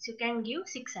 attempts. You can give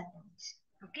 6 attempts.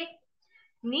 Okay.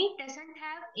 NEET doesn't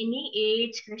have any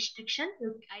age restriction.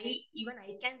 I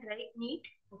can write NEET.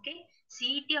 Okay.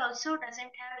 CET also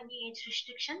doesn't have any age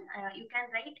restriction. You can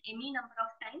write any number of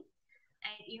time,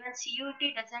 and even CUT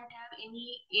doesn't have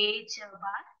any age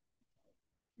bar.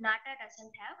 NATA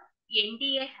doesn't have.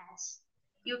 NDA has.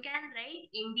 You can write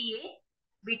NDA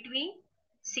between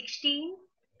 16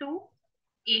 to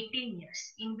 18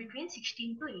 years. In between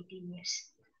 16 to 18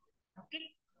 years.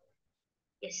 Okay.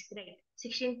 Yes, right.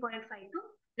 16.5 to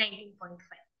 19.5.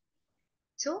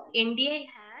 So NDA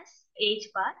has age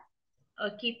bar.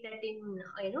 Keep that in,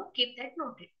 keep that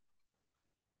noted.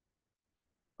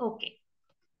 Okay.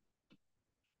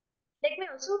 Let me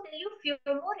also tell you few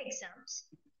more exams.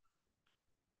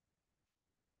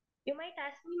 You might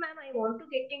ask me, ma'am, I want to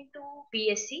get into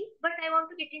BSc, but I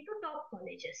want to get into top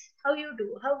colleges. How you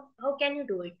do? How can you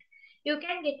do it? You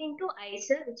can get into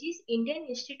ISER, which is Indian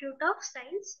Institute of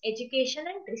Science, Education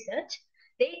and Research.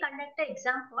 They conduct an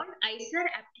exam called ISER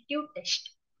Aptitude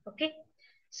Test. Okay.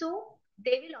 So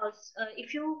they will also,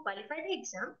 if you qualify the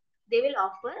exam, they will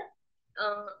offer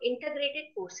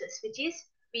integrated courses, which is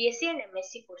BSc and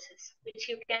MSc courses, which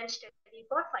you can study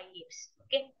for 5 years.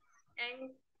 Okay.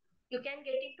 And you can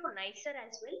get into NICER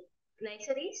as well.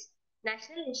 NICER is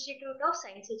National Institute of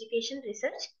Science Education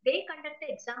Research. They conduct an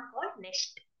exam called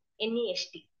NEST.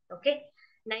 NEST. Okay.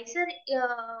 Nicer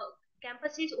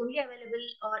campus is only available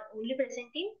or only present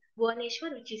in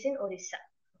Bhubaneswar, which is in Orissa.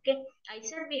 Okay.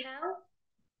 ICER we have,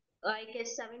 I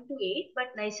guess, 7 to 8,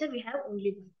 but Nicer we have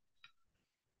only one.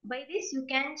 By this, you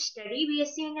can study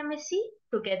BSc and MSc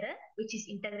together, which is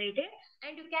integrated,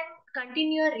 and you can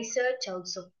continue your research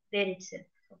also there itself.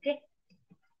 Okay.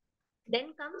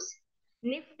 Then comes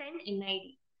NIFT and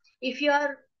NID. If you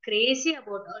are crazy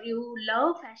about or you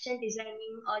love fashion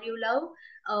designing or you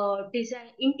love design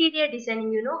interior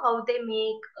designing, you know how they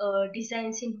make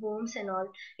designs in homes and all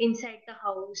inside the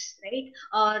house, right?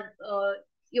 Or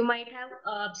you might have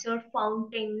observed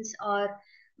fountains or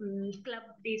club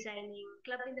designing,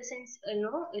 club in the sense,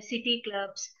 city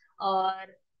clubs or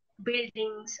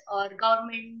buildings or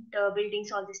government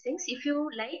buildings, all these things. If you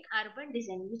like urban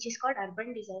design, which is called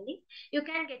urban designing, you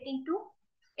can get into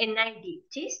NID,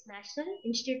 which is National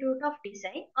Institute of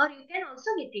Design, or you can also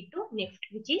get into NIFT,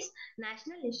 which is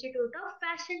National Institute of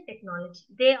Fashion Technology.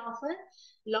 They offer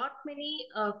lot many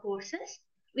courses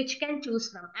which you can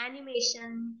choose from: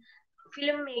 animation,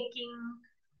 filmmaking,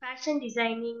 fashion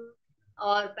designing,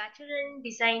 or bachelor in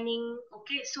designing.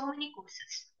 Okay, so many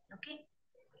courses. Okay,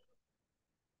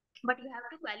 but you have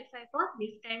to qualify for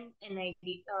NIFT and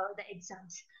NID, the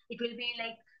exams. It will be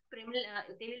like they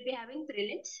will be having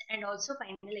prelims and also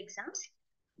final exams.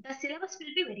 The syllabus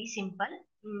will be very simple.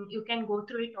 You can go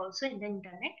through it also in the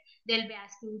internet. They'll be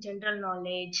asking general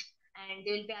knowledge, and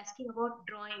they will be asking about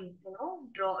drawing,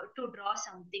 draw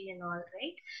something and all,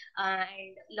 right?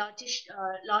 And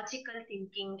logical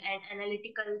thinking and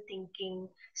analytical thinking,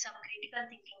 some critical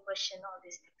thinking question, all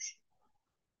these things.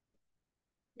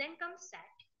 Then comes SAT.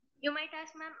 You might ask,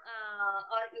 ma'am,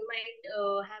 or you might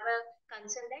have a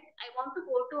concern that I want to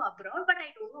go to abroad, but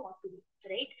I don't know what to do,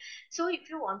 right? So if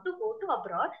you want to go to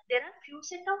abroad, there are few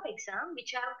set of exam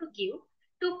which you have to give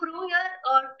to prove your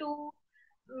or to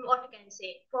what you can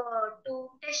say for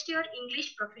to test your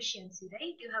English proficiency,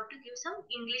 right? You have to give some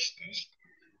English test.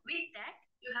 With that,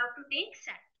 you have to take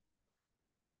SAT.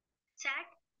 SAT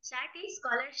SAT is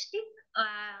scholastic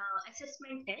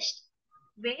assessment test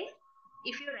where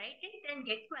if you write it and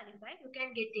get qualified, you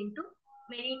can get into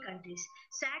many countries.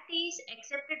 SAT is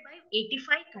accepted by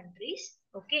 85 countries.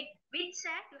 Okay, with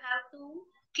SAT you have to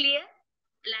clear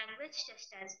language test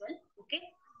as well. Okay,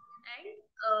 and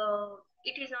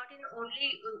it is not in only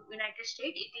United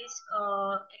States. It is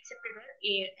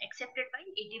accepted by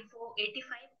 85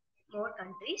 more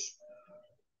countries.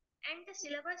 And the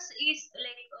syllabus is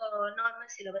like normal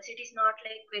syllabus. It is not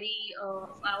like very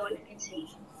what I can say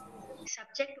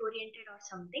subject oriented or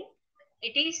something.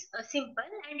 It is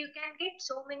simple, and you can get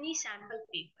so many sample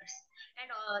papers. And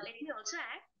let me also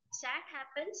add, SAT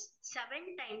happens 7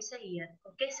 times a year.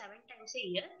 Okay, 7 times a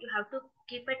year. You have to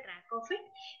keep a track of it.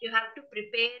 You have to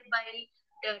prepare by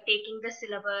taking the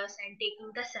syllabus and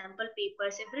taking the sample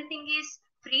papers. Everything is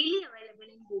freely available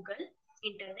in Google,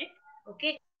 internet.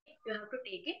 Okay, you have to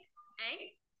take it.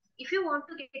 And if you want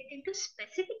to get into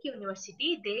specific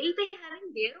university, they'll be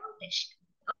having their own test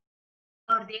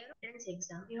or their entrance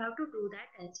exam. You have to do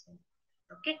that as well.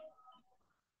 Okay.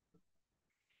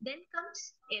 Then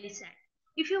comes LSAT.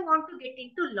 If you want to get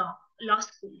into law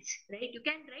schools, right? You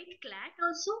can write CLAT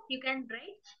also. You can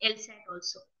write LSAT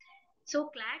also.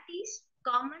 So CLAT is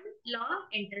Common Law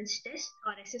Entrance Test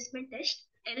or Assessment Test.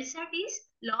 LSAT is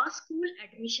Law School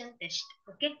Admission Test.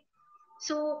 Okay.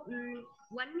 So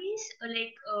one is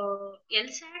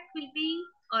LSAT will be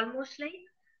almost like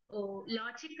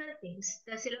logical things.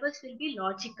 The syllabus will be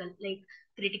logical, like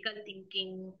critical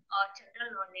thinking or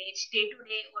general knowledge, day to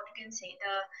day. What you can say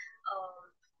the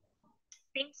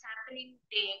things happening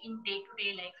in day to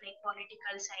day life, like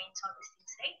political science, all these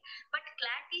things, right? But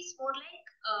CLAT is more like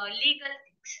legal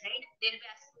things, right? They'll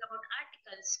be asking about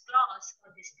articles, clause,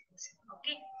 all these things.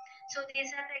 Okay, so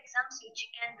these are the exams which you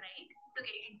can write to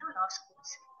get into law schools.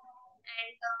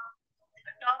 And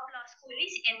top law school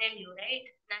is NLU, right?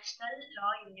 National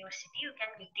Law University. You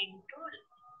can get into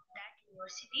that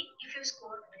university if you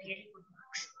score really good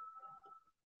marks.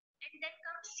 And then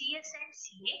comes CS and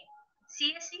CA.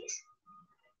 CS is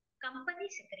company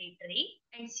secretary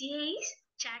and CA is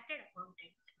chartered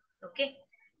accountant. Okay.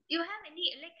 You have any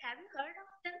like have you heard of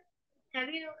them? Have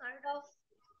you heard of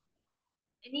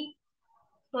any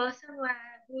person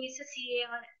who is a CA,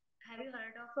 or have you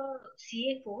heard of a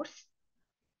CA course?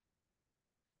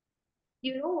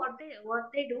 You know what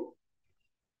they do?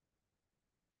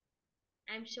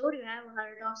 I'm sure you have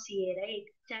heard of CA, right?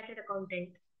 Chartered accountant.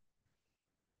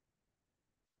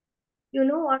 You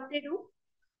know what they do?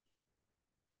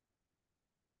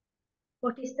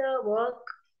 What is the work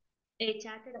a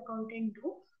chartered accountant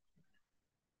do?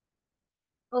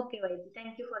 Okay, Vaidhi,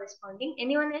 thank you for responding.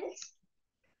 Anyone else?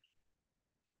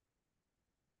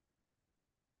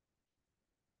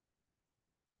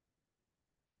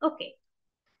 Okay.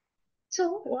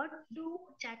 So, what do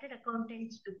chartered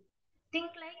accountants do?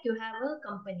 Think like you have a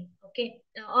company, okay,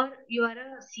 or you are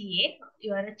a CA,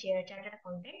 you are a chartered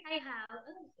accountant. I have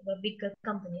a bigger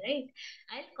company, right?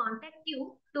 I'll contact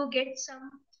you to get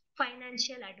some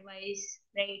financial advice,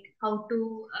 right? How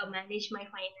to manage my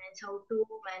finance, how to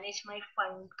manage my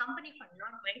fund, company fund,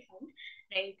 not my fund,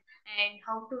 right? And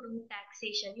how to do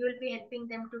taxation. You will be helping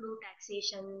them to do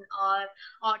taxation or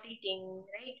auditing,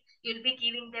 right? You'll be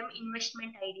giving them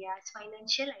investment ideas,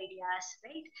 financial ideas,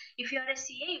 right? If you are a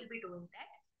CA, you'll be doing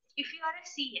that. If you are a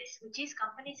CS, which is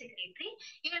company secretary,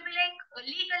 you will be like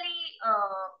legally,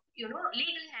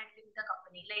 legally handling the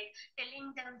company, like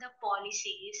telling them the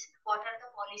policies, what are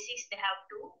the policies they have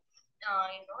to,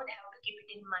 they have to keep it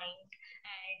in mind,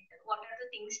 and what are the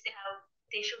things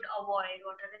they should avoid,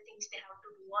 what are the things they have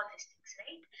to do, all these things,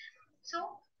 right?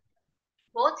 So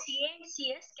both CA and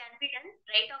CS can be done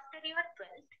right after your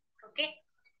 12th. Okay.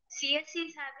 CS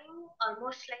is having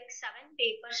almost like 7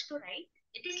 papers to write.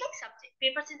 It is like subject.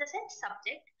 Papers in the sense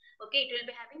subject. Okay, it will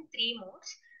be having 3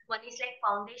 modes. One is like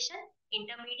foundation,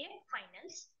 intermediate,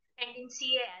 finals. And in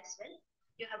CA as well,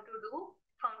 you have to do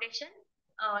foundation,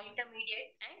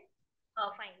 intermediate, and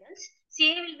finals.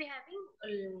 CA will be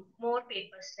having more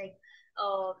papers like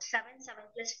 7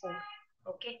 plus 4.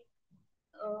 Okay,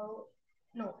 uh,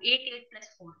 no, 8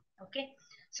 plus 4. Okay,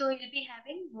 so you'll be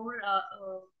having more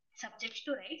subjects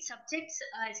to write. Subjects,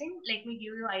 as in, let me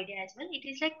give you idea as well. It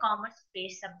is like commerce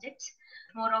based subjects,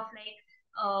 more of like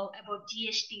about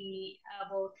GST,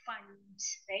 about funds,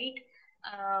 right?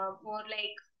 More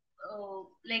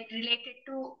like related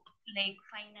to like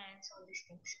finance, all these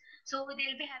things. So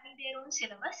they'll be having their own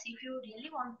syllabus. If you really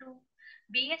want to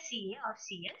be a CA or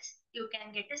CS, you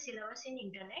can get a syllabus in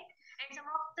internet, and some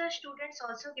of the students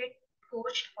also get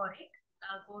coached for it,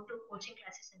 go to coaching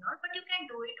classes and all, but you can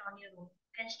do it on your own.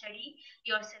 You can study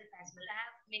yourself as well. I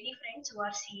have many friends who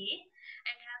are CA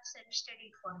and have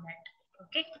self-studied for that.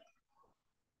 Okay.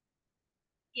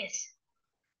 Yes.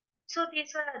 So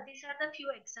these are the few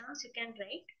exams you can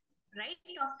write right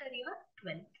after your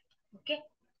 12th. Okay.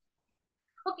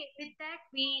 Okay. With that,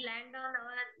 we land on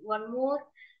our one more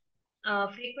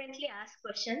frequently asked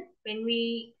question when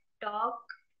we talk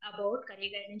about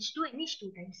career guidance to any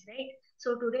students, right?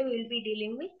 So today we will be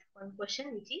dealing with one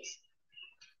question, which is,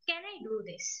 can I do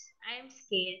this? I am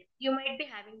scared. You might be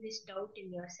having this doubt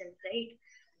in yourself, right?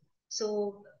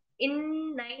 So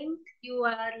in ninth, you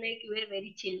are like, you were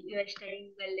very chill. You are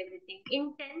studying well, everything.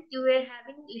 In 10th, you were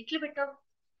having little bit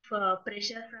of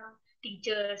pressure from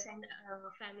teachers and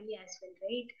family as well,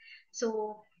 right?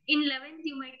 So in 11th,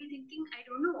 you might be thinking, I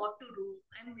don't know what to do.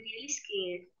 I'm really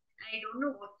scared. I don't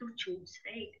know what to choose,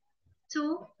 right?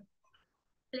 So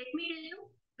let me tell you,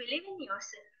 believe in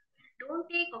yourself. Don't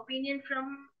take opinion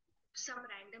from some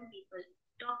random people.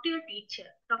 Talk to your teacher,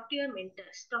 talk to your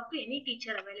mentors, talk to any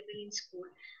teacher available in school,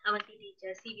 Avanti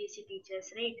teachers, CBSE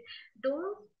teachers, right?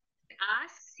 Don't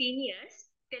ask seniors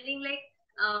telling like,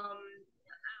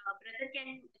 brother,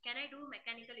 can I do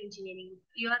mechanical engineering?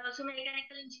 You are also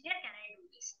mechanical engineer, can I do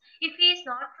this? If he is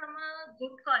not from a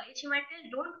good college, he might tell,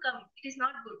 don't come, it is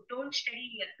not good, don't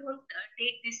study here, don't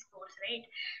take this course, right?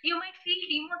 You might feel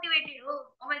demotivated.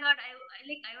 Oh my god, I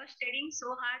was studying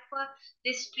so hard for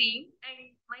this stream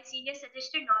and my senior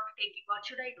suggested not to take it. What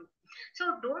should I do?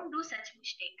 So don't do such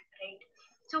mistake, right?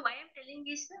 So why I'm telling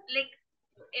is like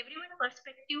everyone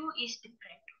perspective is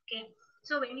different. Okay.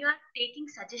 So when you are taking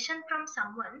suggestion from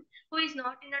someone who is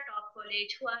not in a top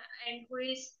college, and who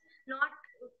is not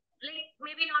like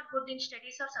maybe not good in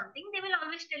studies or something, they will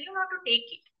always tell you not to take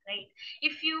it, right?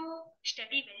 If you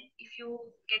study well, if you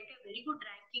get a very good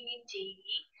ranking in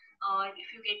JEE, or if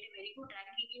you get a very good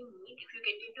ranking in NEET, if you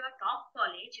get into a top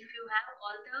college, if you have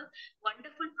all the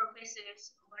wonderful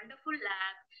professors, wonderful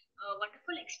lab,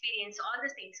 wonderful experience, all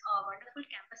the things, wonderful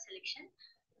campus selection,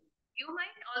 you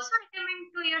might also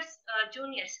recommend to your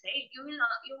juniors, right?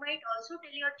 You might also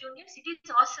tell your juniors, it is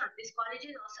awesome, this college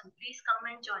is awesome, please come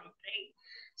and join, right?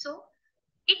 So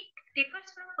it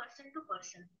differs from person to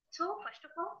person. So first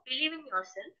of all, believe in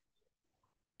yourself.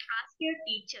 Ask your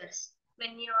teachers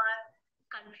when you are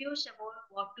confused about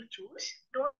what to choose.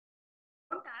 Don't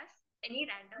ask any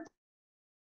random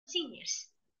seniors.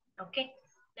 Okay,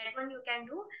 that one you can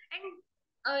do. And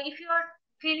if you are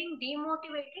feeling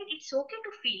demotivated, it's okay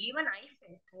to feel. Even I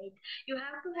felt, right? You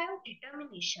have to have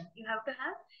determination. You have to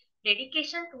have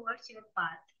dedication towards your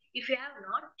path. If you have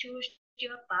not chosen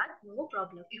your path, no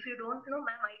problem. If you don't know,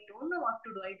 ma'am, I don't know what to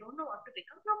do, I don't know what to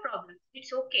become, no problem. It's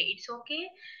okay. It's okay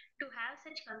to have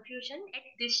such confusion at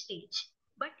this stage.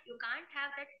 But you can't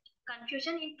have that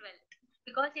confusion in 12th,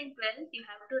 because in 12th you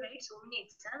have to write so many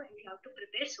exams and you have to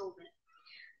prepare so well.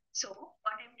 So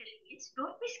what I'm telling is,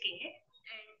 don't be scared,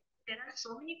 and there are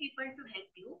so many people to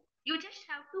help you. You just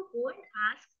have to go and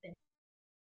ask them.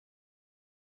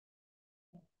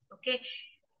 Okay,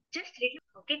 just read.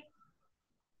 Okay.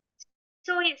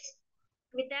 So yes,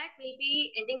 with that we'll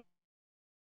be ending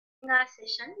our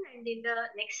session, and in the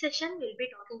next session we'll be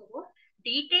talking about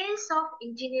details of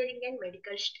engineering and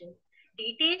medical stream.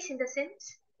 Details in the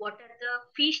sense, what are the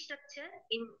fee structure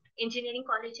in engineering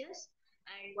colleges,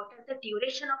 and what are the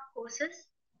duration of courses,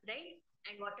 right?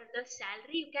 And what are the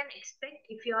salary you can expect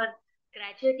if you are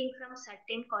graduating from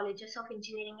certain colleges of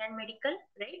engineering and medical,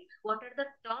 right? What are the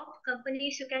top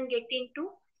companies you can get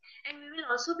into? And we will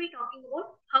also be talking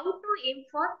about how to aim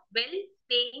for well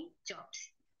paying jobs.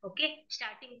 Okay,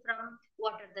 starting from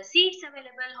what are the seats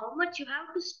available, how much you have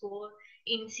to score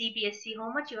in CBSE, how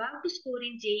much you have to score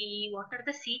in JEE, what are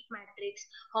the seat matrix,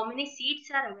 how many seats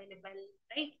are available,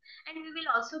 right? And we will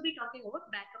also be talking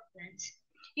about backup plans.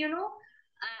 You know,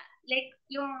 like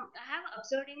you have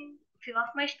observed in few of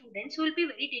my students who will be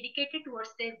very dedicated towards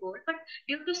their goal, but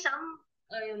due to some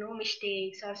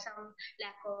mistakes or some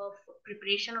lack of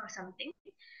preparation or something,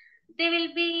 they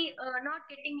will be not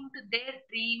getting into their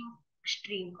dream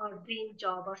stream or dream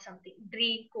job or something,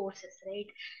 dream courses, right?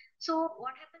 So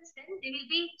what happens then, they will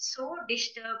be so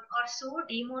disturbed or so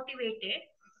demotivated,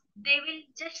 they will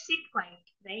just sit quiet,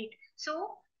 right?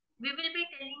 So we will be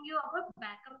telling you about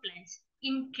backup plans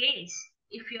in case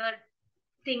if your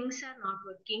things are not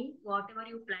working, whatever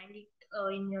you planned it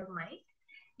in your mind,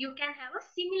 you can have a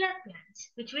similar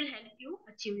plans which will help you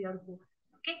achieve your goal.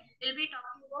 Okay, we'll be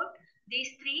talking about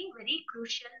these three very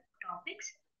crucial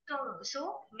topics.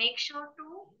 So make sure to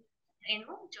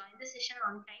join the session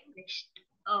on time next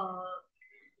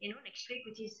week,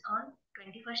 which is on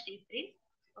 21st April.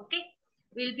 Okay,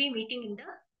 we'll be meeting in the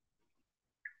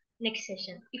next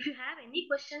session. If you have any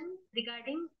question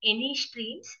regarding any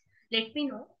streams, let me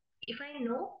know. If I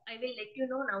know, I will let you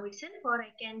know now itself, or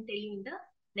I can tell you in the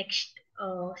next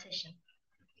session.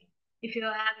 If you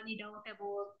have any doubt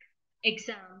about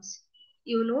exams,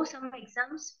 you know some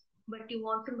exams, but you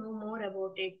want to know more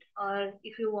about it, or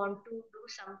if you want to do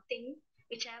something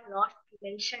which I have not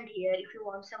mentioned here, if you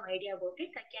want some idea about it,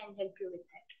 I can help you with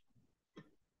that.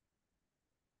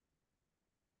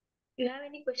 You have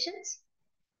any questions?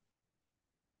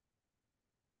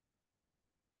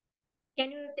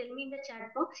 Can you tell me in the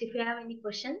chat box if you have any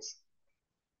questions?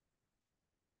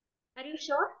 Are you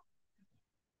sure?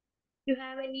 You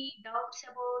have any doubts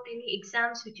about any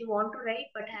exams which you want to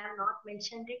write but have not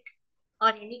mentioned it, or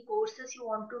any courses you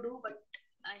want to do but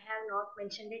I have not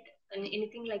mentioned it,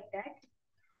 anything like that,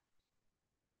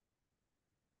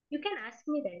 you can ask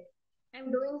me that.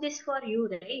 I'm doing this for you,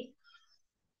 right?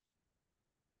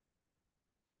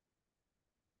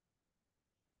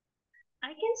 I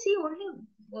can see only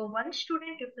one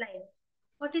student replying.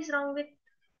 What is wrong with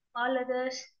all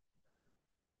others?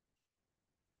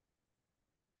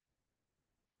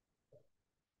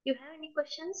 You have any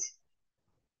questions?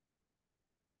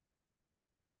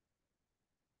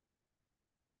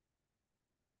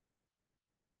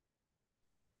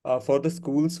 For the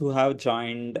schools who have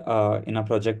joined in a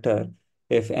projector,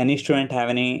 if any student have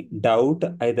any doubt,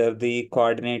 either the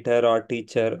coordinator or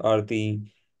teacher or the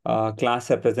class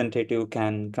representative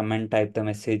can come and type the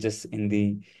messages in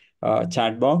the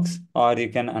chat box, or you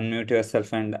can unmute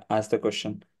yourself and ask the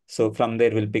question. So from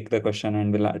there, we'll pick the question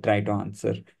and we'll try to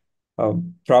answer.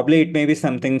 Probably it may be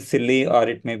something silly or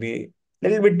it may be a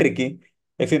little bit tricky.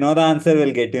 If you know the answer,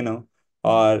 we'll get you know.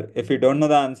 Or if you don't know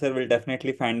the answer, we'll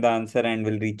definitely find the answer and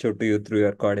we'll reach out to you through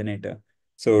your coordinator.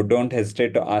 So don't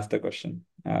hesitate to ask the question.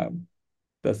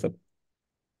 That's a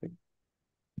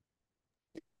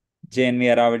JNV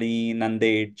Aravali,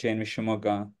 Nanded, JNV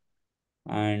Shimoga,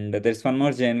 and there's one more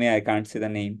JNV, I can't see the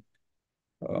name,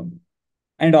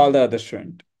 and all the other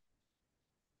student.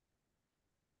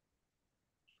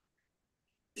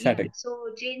 Yeah, Static. so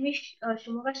JNV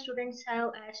Shimoga students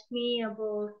have asked me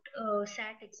about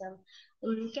SAT exam.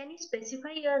 Can you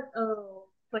specify your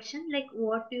question, like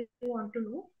what do you want to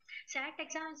know? SAT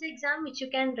exam is the exam which you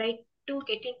can write to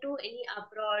get into any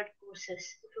abroad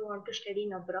courses if you want to study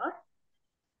in abroad.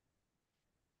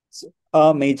 So,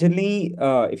 majorly,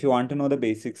 if you want to know the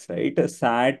basics, right,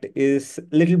 SAT is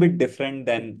a little bit different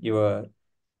than your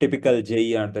typical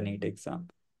JEE or the NEET exam.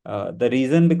 The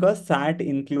reason because SAT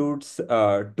includes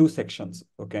two sections.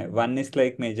 Okay, one is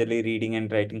like majorly reading and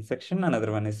writing section,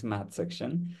 another one is math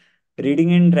section.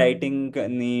 Reading and writing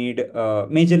need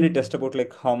majorly just about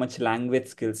like how much language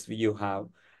skills you have,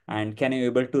 and can you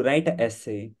able to write an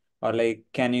essay, or like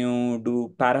can you do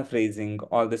paraphrasing,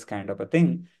 all this kind of a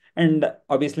thing. And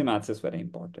obviously maths is very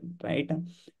important, right?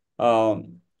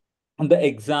 um, the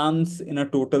exams in a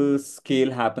total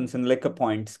scale happens in like a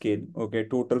point scale. Okay,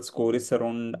 total score is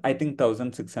around, I think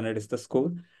 1600 is the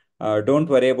score. Don't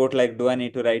worry about like, do I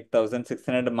need to write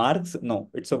 1600 marks? No,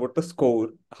 it's about the score,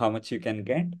 how much you can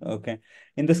get. Okay,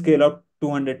 in the scale of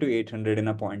 200 to 800 in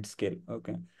a point scale.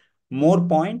 Okay, more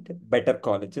point, better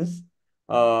colleges.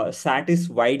 SAT is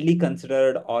widely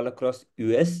considered all across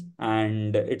US,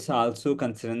 and it's also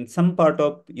considered in some part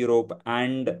of Europe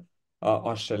and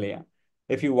Australia.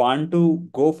 If you want to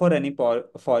go for any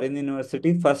foreign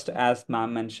university, first, as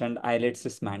ma'am mentioned, IELTS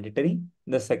is mandatory.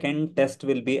 The second test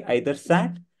will be either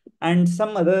SAT, and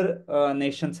some other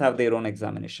nations have their own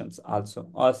examinations also,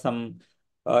 or some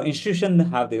institutions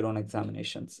have their own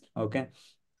examinations. Okay.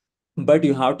 But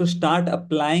you have to start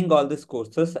applying all these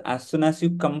courses as soon as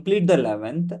you complete the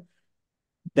 11th.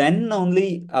 Then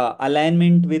only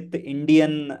alignment with the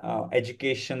Indian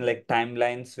education, like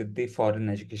timelines with the foreign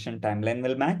education timeline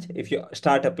will match. If you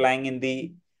start applying in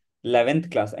the 11th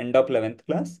class, end of 11th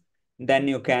class, then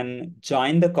you can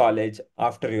join the college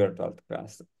after your 12th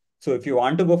class. So if you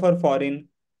want to go for foreign,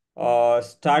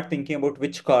 start thinking about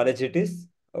which college it is,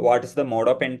 what is the mode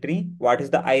of entry, what is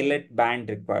the IELTS band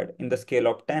required. In the scale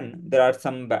of 10, there are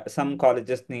some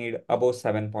colleges need above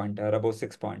 7 pointer, above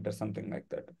 6 pointer, something like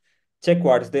that. Check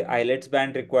what is the IELTS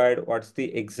band required, what's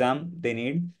the exam they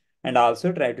need, and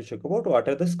also try to check about what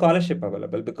are the scholarship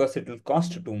available, because it will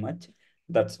cost too much.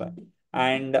 That's why.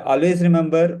 And always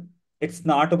remember, it's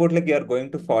not about like you're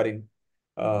going to foreign.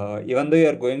 Even though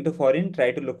you're going to foreign,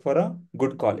 try to look for a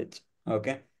good college.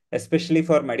 Okay. Especially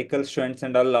for medical students,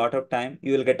 and a lot of time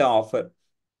you will get an offer.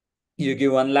 You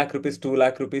give 1 lakh rupees, 2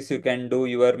 lakh rupees, you can do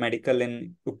your medical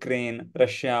in Ukraine,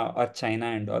 Russia, or China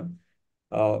and all.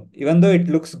 Even though it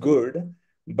looks good,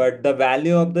 but the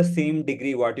value of the same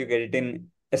degree, what you get it in,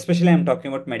 especially I'm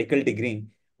talking about medical degree,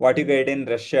 what you get in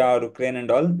Russia or Ukraine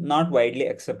and all, not widely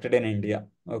accepted in India.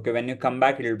 Okay, when you come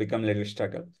back, it will become a little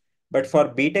struggle. But for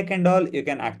BTech and all, you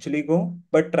can actually go,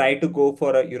 but try to go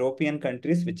for a European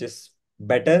countries, which is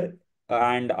better.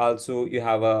 And also you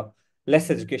have a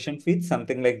less education fee,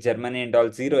 something like Germany and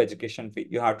all, zero education fee.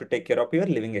 You have to take care of your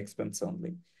living expense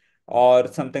only.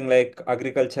 Or something like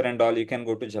agriculture and all, you can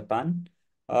go to Japan.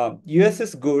 US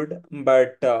is good,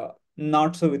 but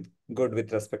not so good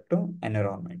with respect to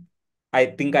environment.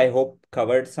 I hope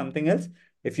covered something else.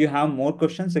 If you have more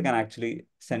questions, you can actually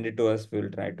send it to us. We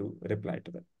will try to reply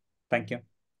to them. Thank you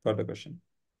for the question.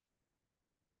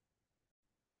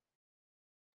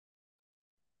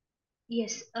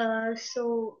 Yes, thank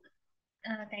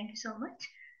you so much.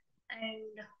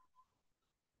 And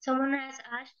someone has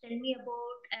asked, tell me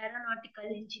about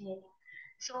aeronautical engineering.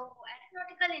 So,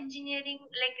 aeronautical engineering,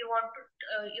 like you want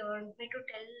me to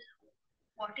tell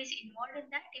what is involved in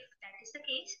that? If that is the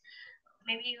case,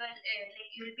 maybe you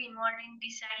will be involved in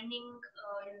designing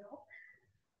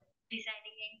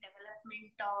and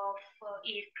development of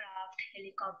aircraft,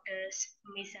 helicopters,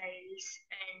 missiles,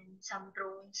 and some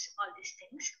drones, all these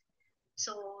things.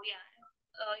 So yeah,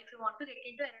 if you want to get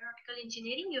into aeronautical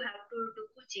engineering, you have to do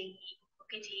JEE,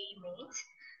 okay, JEE mains.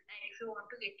 And if you want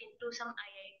to get into some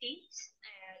IITs,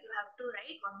 you have to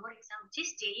write one more exam, which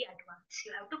is JEE Advanced.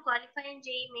 You have to qualify in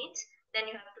JEE mains,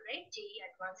 then you have to write JEE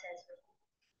Advanced as well.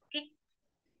 Okay.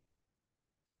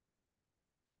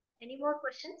 Any more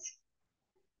questions?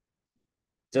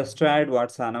 Just to add what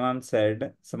Sanamam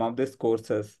said, some of these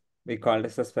courses we call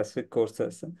this as specific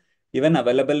courses, even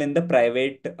available in the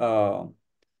private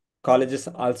colleges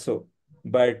also.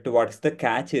 But what's the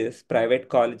catch is private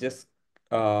colleges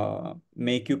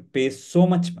make you pay so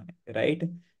much money, right?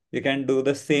 You can do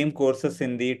the same courses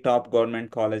in the top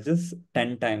government colleges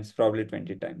 10 times, probably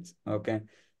 20 times. Okay.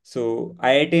 So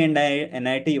IIT and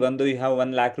NIT, even though you have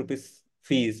 1 lakh rupees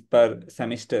fees per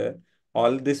semester,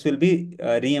 all this will be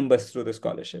reimbursed through the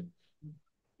scholarship.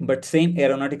 But same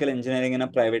aeronautical engineering in a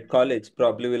private college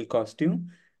probably will cost you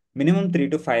minimum 3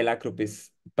 to 5 lakh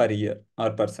rupees per year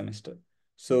or per semester.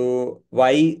 So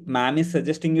why ma'am is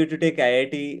suggesting you to take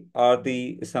IIT or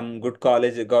the some good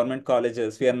college, government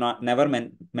colleges? We are not never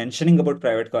mentioning about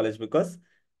private college because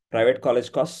private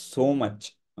college costs so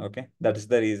much. Okay, that is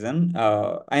the reason.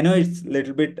 I know it's a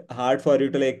little bit hard for you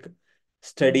to like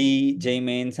study J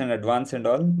mains and advance and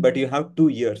all, but you have 2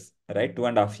 years, right?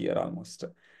 2.5 year almost.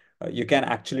 You can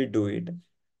actually do it.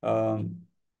 Um,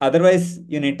 Otherwise,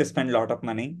 you need to spend a lot of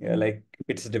money. Like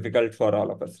it's difficult for all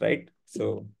of us, right?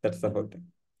 So that's the whole thing.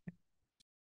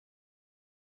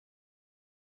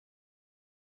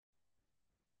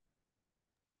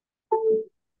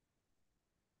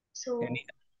 So Any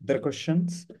There are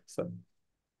questions? So,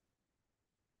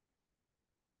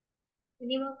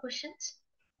 Any more questions?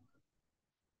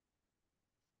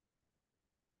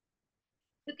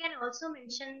 You can also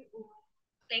mention,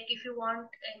 like if you want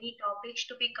any topics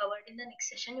to be covered in the next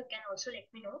session, you can also let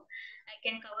me know. I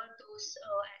can cover those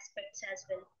aspects as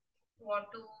well. You want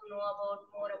to know about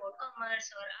more about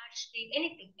commerce or art stream,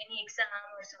 anything, any exam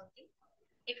or something.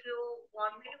 If you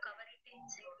want me to cover it in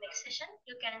next session,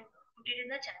 you can put it in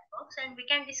the chat box and we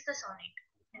can discuss on it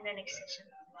in the next session.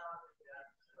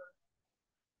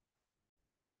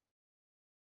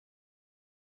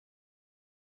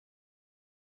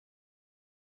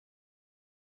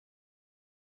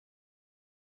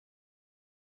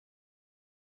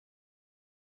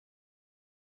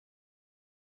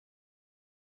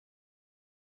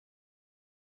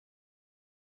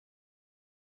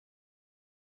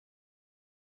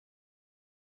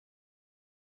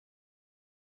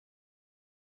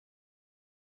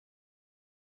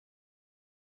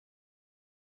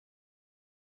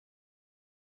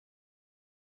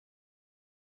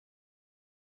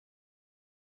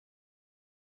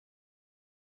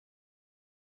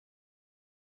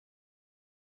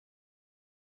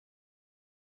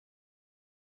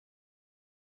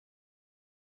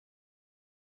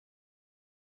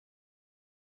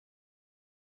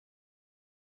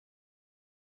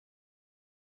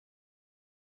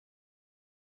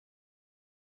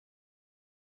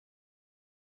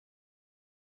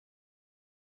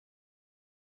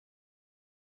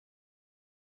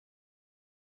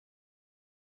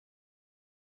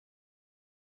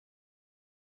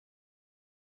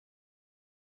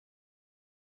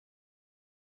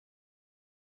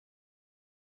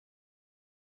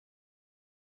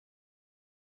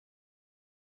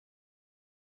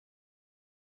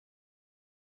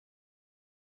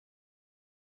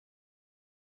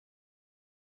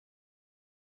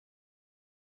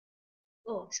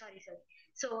 Oh, sorry.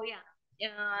 So yeah,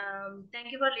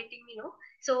 thank you for letting me know.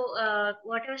 So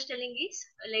what I was telling is,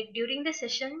 like during the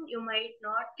session, you might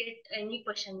not get any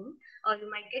question, or you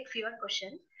might get fewer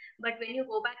question. But when you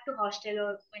go back to hostel,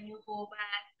 or when you go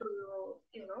back to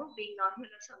being normal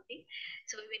or something,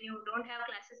 so when you don't have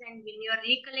classes and when you are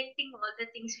recollecting all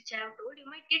the things which I have told, you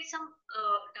might get some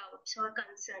doubts or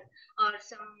concern or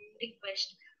some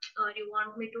request, or you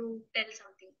want me to tell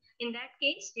something. In that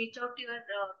case, reach out to your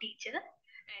teacher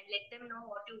and let them know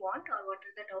what you want or what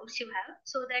are the doubts you have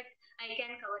so that I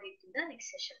can cover it in the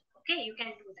next session. Okay, you can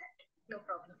do that. No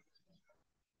problem.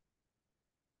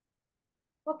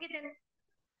 Okay, then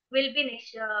we'll be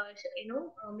next,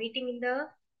 meeting in the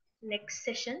next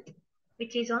session,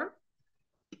 which is on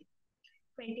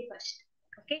 21st.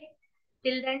 Okay.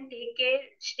 Till then, take care,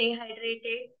 stay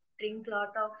hydrated, drink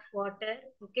lot of water.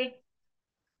 Okay.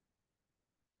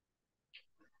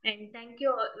 And thank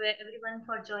you everyone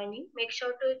for joining. Make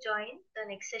sure to join the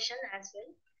next session as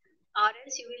well, or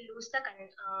else you will lose the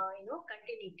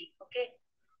continuity. Okay.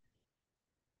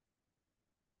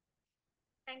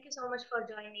 Thank you so much for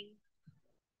joining.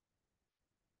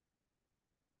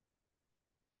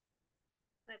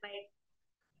 Bye bye.